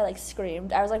lineup, I, like,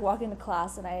 screamed. I was, like, walking to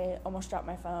class and I almost dropped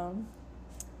my phone.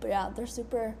 But yeah, they're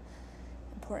super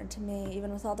important to me,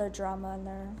 even with all their drama and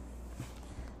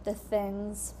their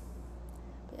things.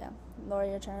 But yeah, Laura,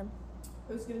 your turn.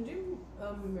 I was gonna do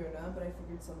Muna, but I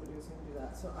figured somebody was gonna do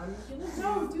that, so I'm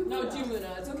gonna do. No, do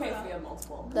Muna. It's okay if we have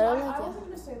multiple. They're I like, wasn't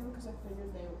gonna say them because I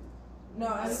figured they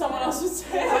would. Someone else would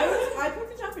say. I I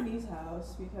picked the Japanese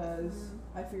house because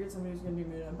I figured somebody was gonna do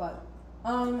Muna, but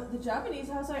the Japanese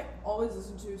house I always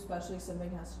listen to, especially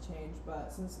Something Has to Change.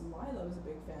 But since Lila was a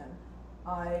big fan,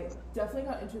 I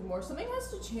definitely got into it more. Something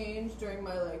Has to Change during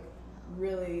my like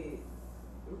really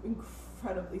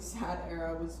incredibly sad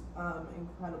era was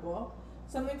incredible.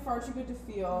 Something Far Too Good to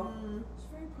Feel. It's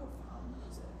very profound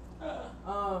music.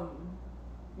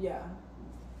 Yeah.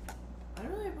 I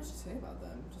don't really have much to say about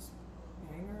them. Just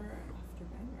banger after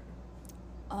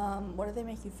banger. What do they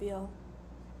make you feel?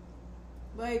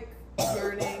 Like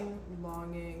yearning,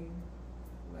 longing,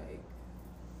 like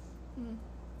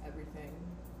everything.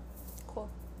 Cool.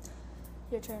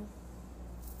 Your turn.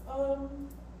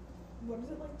 What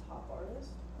is it, like, top artist?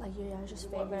 Like, just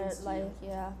What favorite, means to like, you?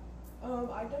 yeah.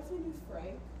 I definitely do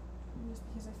Frank, just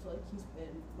because I feel like he's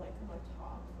been, like, my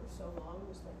top for so long,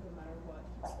 just, like, no matter what,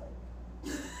 he's, like...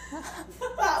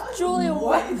 Julia,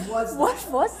 what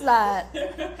was that?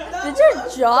 Did Did your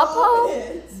jaw pop?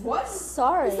 What?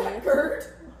 Sorry. Is that Gerd?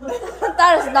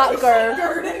 That is not Gerd.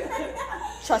 Gerding right now?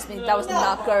 Trust me, that was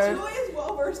not Gerd. Julia's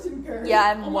well versed in Gerd.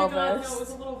 Yeah, I'm Oh well my god, no, versed. it was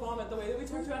a little vomit. The way that we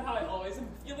talked about how I always am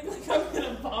feeling like I'm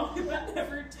gonna vomit, that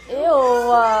never did. Ew.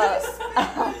 No.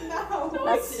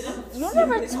 That's, you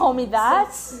never told me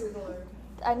that.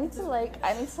 I need to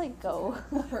go.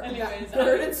 Anyways,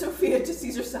 Gerd and Sophia to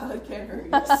Caesar salad can't hurt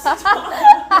you. And that's the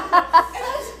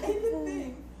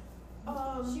thing.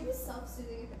 She was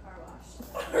self-soothing at the car wash.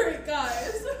 Alright,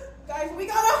 guys. Guys, we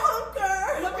got a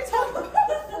hunker! Let me talk about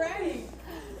Frank.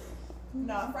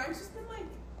 Nah, Frank's just been, like,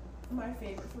 my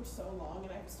favorite for so long,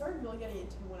 and I started really getting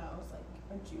into him when I was, like,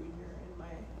 a junior in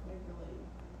my really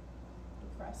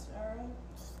depressed era.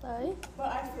 Sorry. But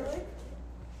I feel like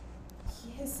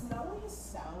not only his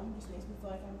sound just makes me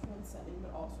feel like I'm transcending,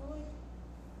 but also, like,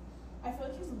 I feel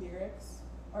like his lyrics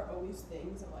are always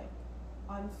things that, like,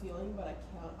 I'm feeling, but I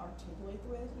can't articulate the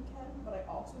way that he can, but I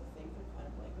also think they're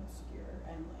kind of, like, obscure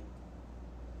and, like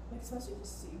especially with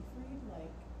Siegfried,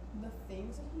 like, the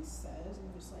things that he says,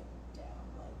 I'm just like, damn,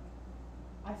 like,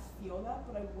 I feel that,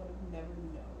 but I would have never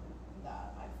known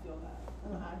that I feel that.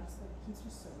 And I just, like, he's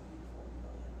just so beautiful and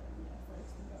brilliant, and yeah,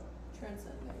 Frank's the goat.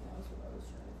 Transcending, that was what I was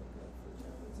trying to think of for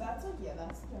Japanese. That's, like, yeah,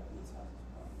 that's the Japanese house as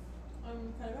well.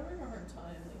 I'm kind of having a hard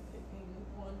time, like, picking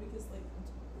one because, like,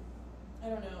 I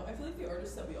don't know. I feel like the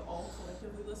artists that we all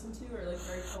collectively listen to are, like,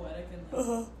 very poetic and,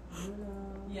 like,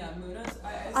 Muna. yeah, Muna's.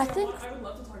 I think- I would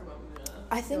love to talk about Muna.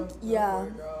 I think, Go yeah. for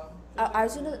it, girl. I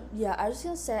was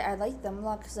gonna say I like them a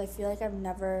lot because I feel like I've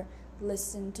never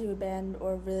listened to a band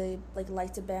or really like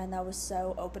liked a band that was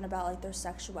so open about like their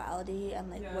sexuality and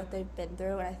like Yeah. what they've been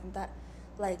through, and I think that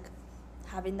like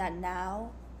having that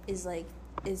now is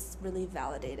really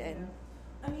validating.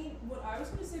 Yeah. I mean, what I was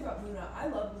going to say about Muna, I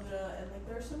love Muna, and like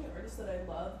there are so many artists that I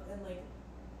love, and like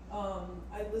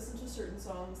I listen to certain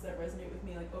songs that resonate with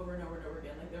me like over and over and over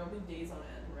again. Like there will be days on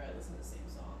end where I listen to the same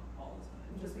song all the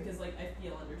time, just because like I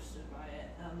feel understood by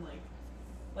it. And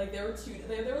like there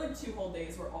were like 2 whole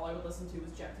days where all I would listen to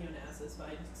was Jack Onassis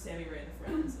by Sammy Ray and the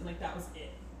Friends, and like that was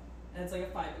it. And it's like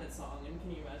a 5-minute song, and can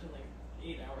you imagine like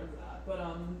 8 hours of that? But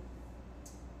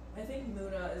I think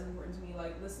Muna is important to me.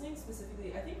 Like listening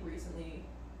specifically, I think recently,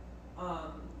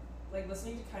 like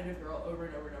listening to Kind of Girl over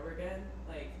and over and over again.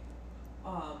 Like,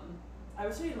 I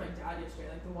was saying to my dad yesterday,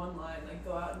 like the one line, like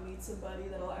go out and meet somebody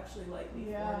that'll actually like me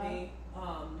for me.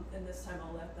 And this time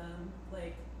I'll let them.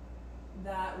 Like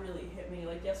that really hit me.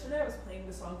 Like yesterday I was playing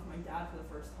the song for my dad for the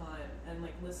first time, and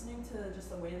like listening to just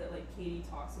the way that like Katie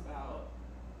talks about,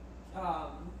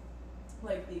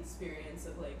 like the experience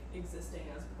of like existing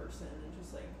as a person and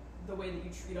just like the way that you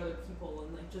treat other people,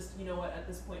 and like just, you know what, at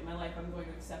this point in my life I'm going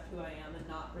to accept who I am and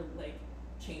not like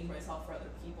change myself for other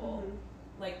people.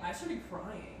 Like I started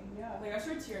crying. Yeah. Like I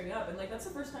started tearing up, and like that's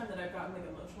the first time that I've gotten like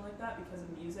emotional like that because of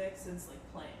music since like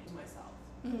playing to myself.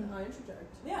 Can I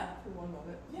interject? Yeah. For one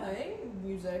moment. Yeah. Playing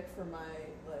music for my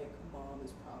like mom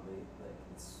is probably like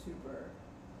it's super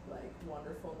like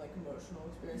wonderful and like emotional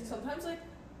experience. Yeah. Sometimes like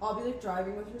I'll be like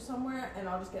driving with her somewhere and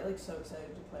I'll just get like so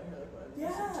excited to play her like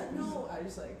whatever. I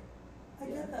just like I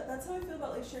get that. That's how I feel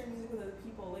about like sharing music with other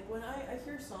people. Like when I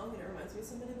hear a song and it reminds me of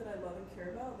somebody that I love and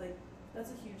care about, like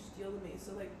that's a huge deal to me.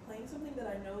 So like playing something that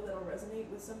I know that'll resonate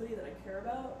with somebody that I care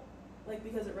about, like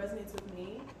because it resonates with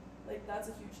me, like that's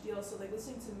a huge deal. So like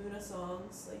listening to Muna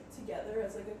songs like together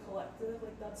as like a collective,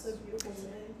 like that's so beautiful to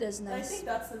me. That's And I nice. think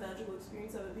that's the magical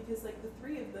experience of it, because like the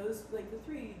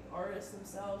three artists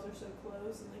themselves are so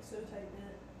close and like so tight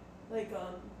knit. Like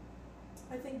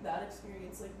I think that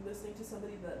experience, like listening to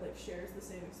somebody that like shares the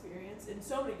same experience in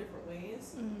so many different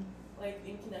ways, like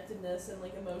in connectedness and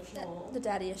like emotional. The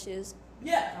daddy issues.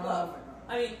 Yeah, Oh love. my god.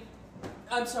 I mean,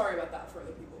 I'm sorry about that for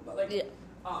other people, but like, Yeah.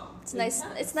 It's nice.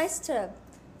 It's nice to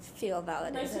feel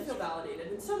validated. Nice to feel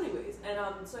validated in so many ways,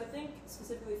 and so I think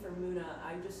specifically for Muna,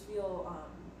 I just feel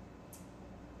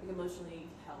like emotionally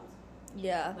held.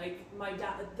 Yeah. Like my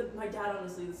dad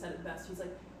honestly said it best. He's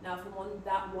like, now from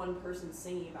that one person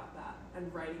singing about that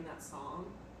and writing that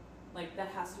song, like that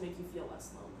has to make you feel less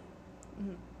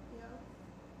lonely. Yeah.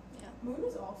 Yeah. Moon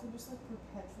is also just like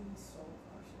perpetually soul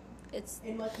crushing. It's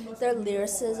In like the most their beautiful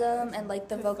lyricism way. and like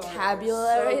the Cathartic.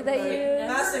 vocabulary So they good. use.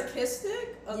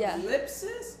 Masochistic, Yeah.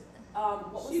 ellipsis.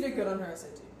 What was She did good on her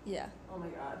SAT. Yeah. Oh my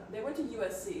god, they went to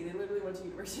USC. They literally went to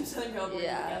University of Southern California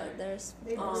Yeah. together. There's.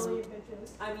 They were Um, really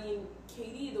bitches. I mean,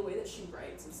 Katie, the way that she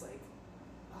writes is like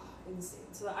insane.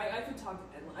 So I could talk.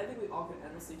 I think we all could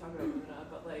endlessly talk about Muna,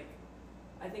 but like,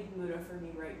 I think Muna for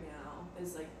me right now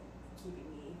is like keeping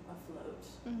me afloat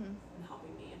Mm-hmm. and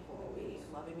helping me and holding me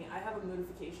and loving me. I have a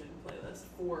Moonification playlist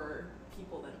for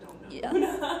people that don't know Yeah.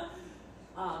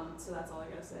 Muna. So that's all I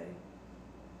gotta say.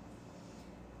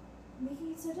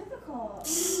 Making it so difficult.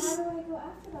 How do I go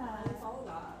after that? I follow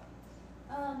that.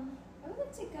 I would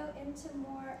like to go into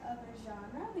more of a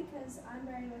genre because I'm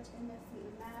very much into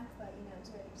Fleetwood Mac, but you know, it's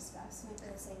already discussed, and I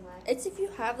feel the same way. It's if you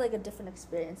have like a different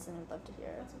experience, then I'd love to hear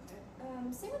it. That's okay.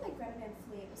 Same with like Greta Van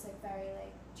Fleet was like very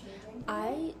like changing. for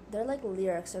me. Their like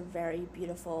lyrics are very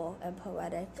beautiful and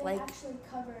poetic. They Like actually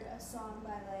covered a song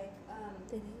by like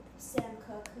they did. Sam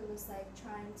Cooke, who was like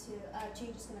trying to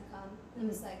change is gonna come. He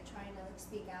was like trying to like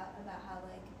speak out about how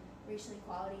like racial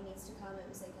equality needs to come. It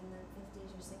was like in the 50s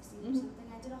or 60s or Mhm. something.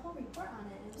 I did a whole report on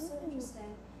it, and it was so Ooh.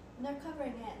 interesting. And they're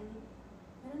covering it, and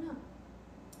I don't know,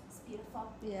 it's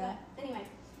beautiful. Yeah. But anyway,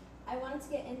 I wanted to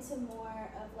get into more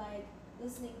of like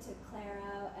listening to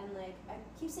Clairo and like I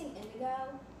keep saying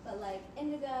Indigo, but like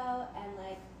Indigo and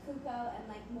like Kuko and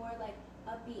like more like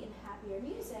upbeat and happier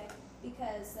music,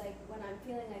 because like when I'm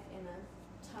feeling like in a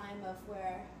time of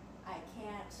where I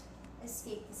can't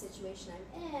escape the situation I'm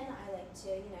in, I like to,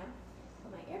 you know,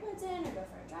 put my earbuds in or go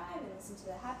for a drive and listen to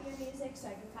the happier music so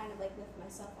I can kind of like lift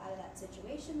myself out of that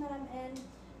situation that I'm in.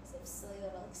 So I have silly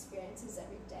little experiences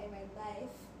every day of my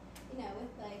life, you know,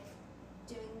 with like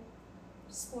doing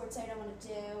sports I don't want to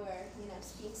do, or you know,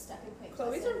 just being stuck in Point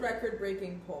Chloe's a Pleasant.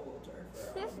 record-breaking pole vaulter.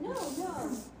 No,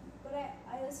 but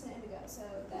I listen to Indigo, so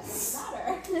that doesn't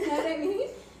matter. You know what I mean?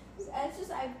 It's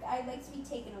just I like to be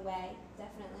taken away,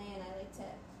 definitely, and I like to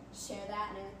share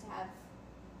that, and I like to have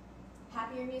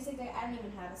happier music. Like, I don't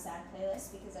even have a sad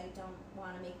playlist because I don't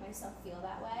want to make myself feel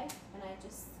that way, and I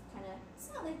just kind of, it's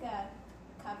not like a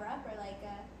cover up or like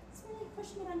it's really like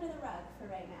pushing it under the rug for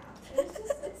right now. It's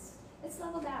just it's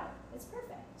leveled out. It's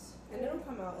perfect. And it'll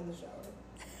come out in the shower.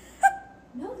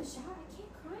 No, the shower. I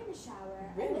can't cry in the shower.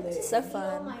 I Really? like to So feel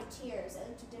fun. my tears. I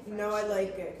like to differentiate. No, I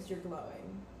like it because you're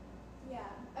glowing. Yeah,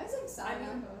 I was like sorry.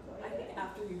 I think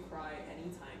after you cry,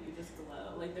 anytime you just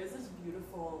glow. Like there's this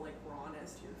beautiful like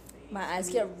rawness to your face. My eyes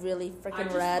get really I freaking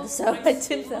just red, look- so my I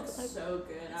skin do that. looks so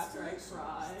good after I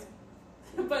cry.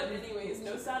 But anyways,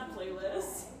 no sad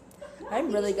playlist.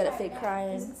 I'm really good at fake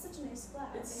crying. It's such a nice glow.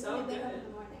 It's Maybe so when I wake up good. in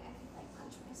the morning, I can like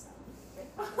punch myself.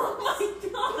 Oh my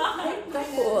god. My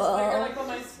Cool. nose. Like, you're like, but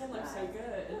my skin looks so No,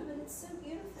 good. but it's so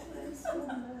beautiful. It's so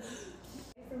nice.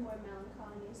 For more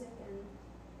melancholy music, and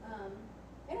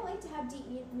I don't like to have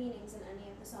deep meanings in any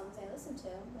of the songs I listen to.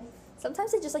 Like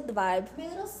Sometimes I just like the vibe. my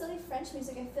little silly French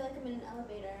music, I feel like I'm in an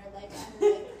elevator. Like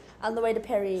I'm like, On the way to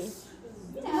Paris,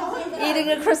 you know, like, eating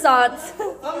a croissant.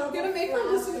 I'm gonna make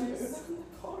her listen to you.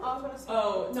 I was gonna say.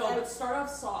 Oh no, but start off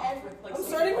soft and- with like. I'm some-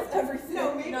 starting with everything.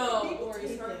 No, maybe- No, maybe Lori,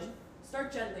 start Taken.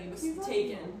 start gently with Keep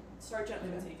Taken. going. Start gently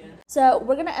with Taken. So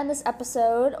we're gonna end this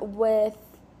episode with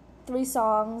 3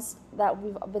 songs that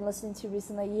we've been listening to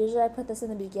recently. Usually I put this in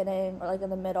the beginning or like in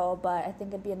the middle, but I think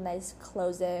it'd be a nice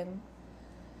closing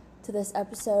to this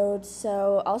episode.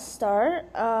 So I'll start.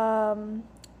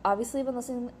 Obviously I've been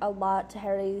listening a lot to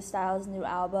Harry Styles' new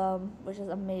album, which is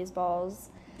Amazeballs.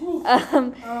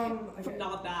 Okay.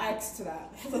 Not that. X to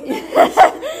that.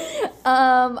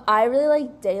 I really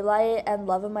like Daylight and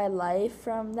Love of My Life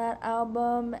from that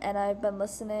album, and I've been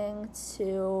listening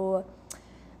to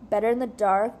Better in the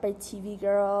Dark by TV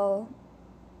Girl,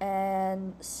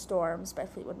 and Storms by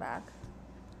Fleetwood Mac.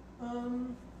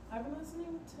 I've been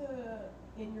listening to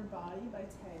In Your Body by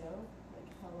Teo, like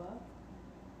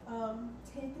hella.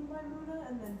 Taken by Muna,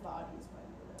 and then Bodies by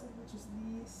Muna, which is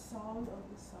the song of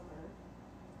the summer.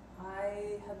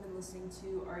 I have been listening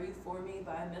to Are You For Me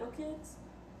by Middle Kids.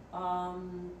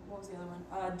 What was the other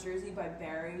one? Jersey by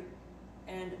Barry,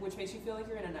 and which makes you feel like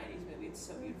you're in a 90s movie. It's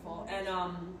so beautiful. And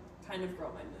Kind of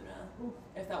Girl by Muna,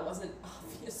 if that wasn't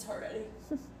obvious already.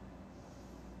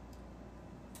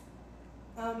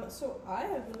 So I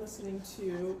have been listening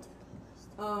to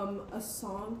a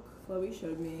song Chloe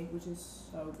showed me, which is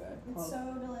so good. It's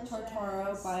so delicious.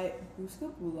 Tartaro by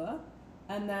Buska Bula,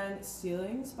 and then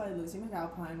Ceilings by Lizzie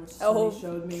McAlpine, which Oh, Sunny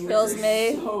showed me. kills which me.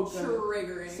 is so good.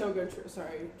 Triggering. So good.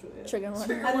 Sorry, Julia. Trigger one.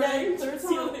 And then third song,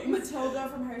 Ceilings. Matilda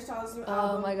from Harry Styles' new Oh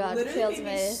album. my God, literally kills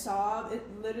made me. sob. It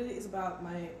literally is about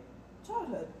my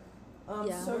childhood.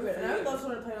 Yeah. So good. And I would love to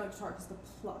learn to play on guitar because the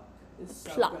pluck is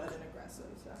so Pluck. good and aggressive.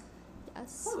 So.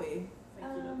 Yes. Chloe.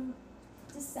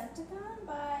 Decepticon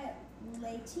by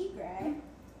Le Tigre.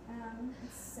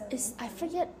 It's so I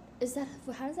forget. Is that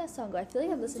how does that song go? I feel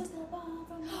like I've listened to.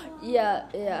 Yeah,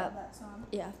 Yeah. I love that song.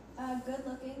 Yeah. Good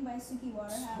Looking by Suki So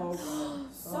Waterhouse.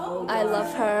 good. So I good.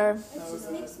 love her. It So just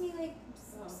good. makes me like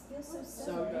feel so So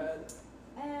silly. good.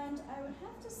 And I would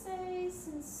have to say,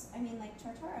 since I mean, like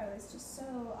Tartaro is just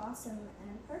so awesome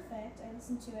and perfect, I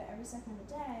listen to it every second of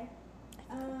the day.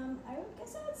 I would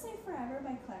say Forever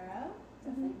by Claro.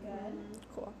 Definitely good.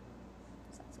 Cool.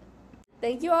 Sounds good.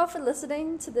 Thank you all for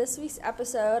listening to this week's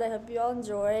episode. I hope you all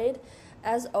enjoyed.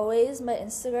 As always, my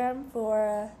Instagram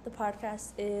for the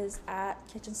podcast is at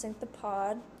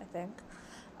KitchenSinkThePod, I think.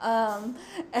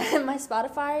 And my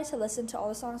Spotify to listen to all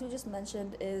the songs we just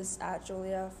mentioned is at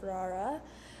Julia Ferrara.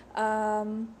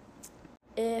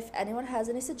 If anyone has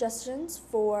any suggestions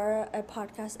for a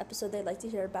podcast episode they'd like to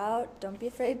hear about, don't be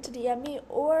afraid to DM me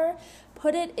or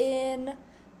put it in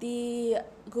the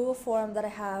Google form that I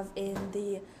have in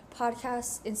the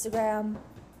podcast Instagram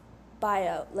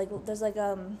bio. Like there's like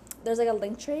a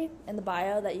link tree in the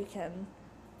bio that you can,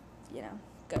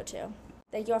 go to.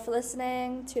 Thank you all for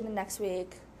listening. Tune in next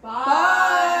week.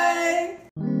 Bye.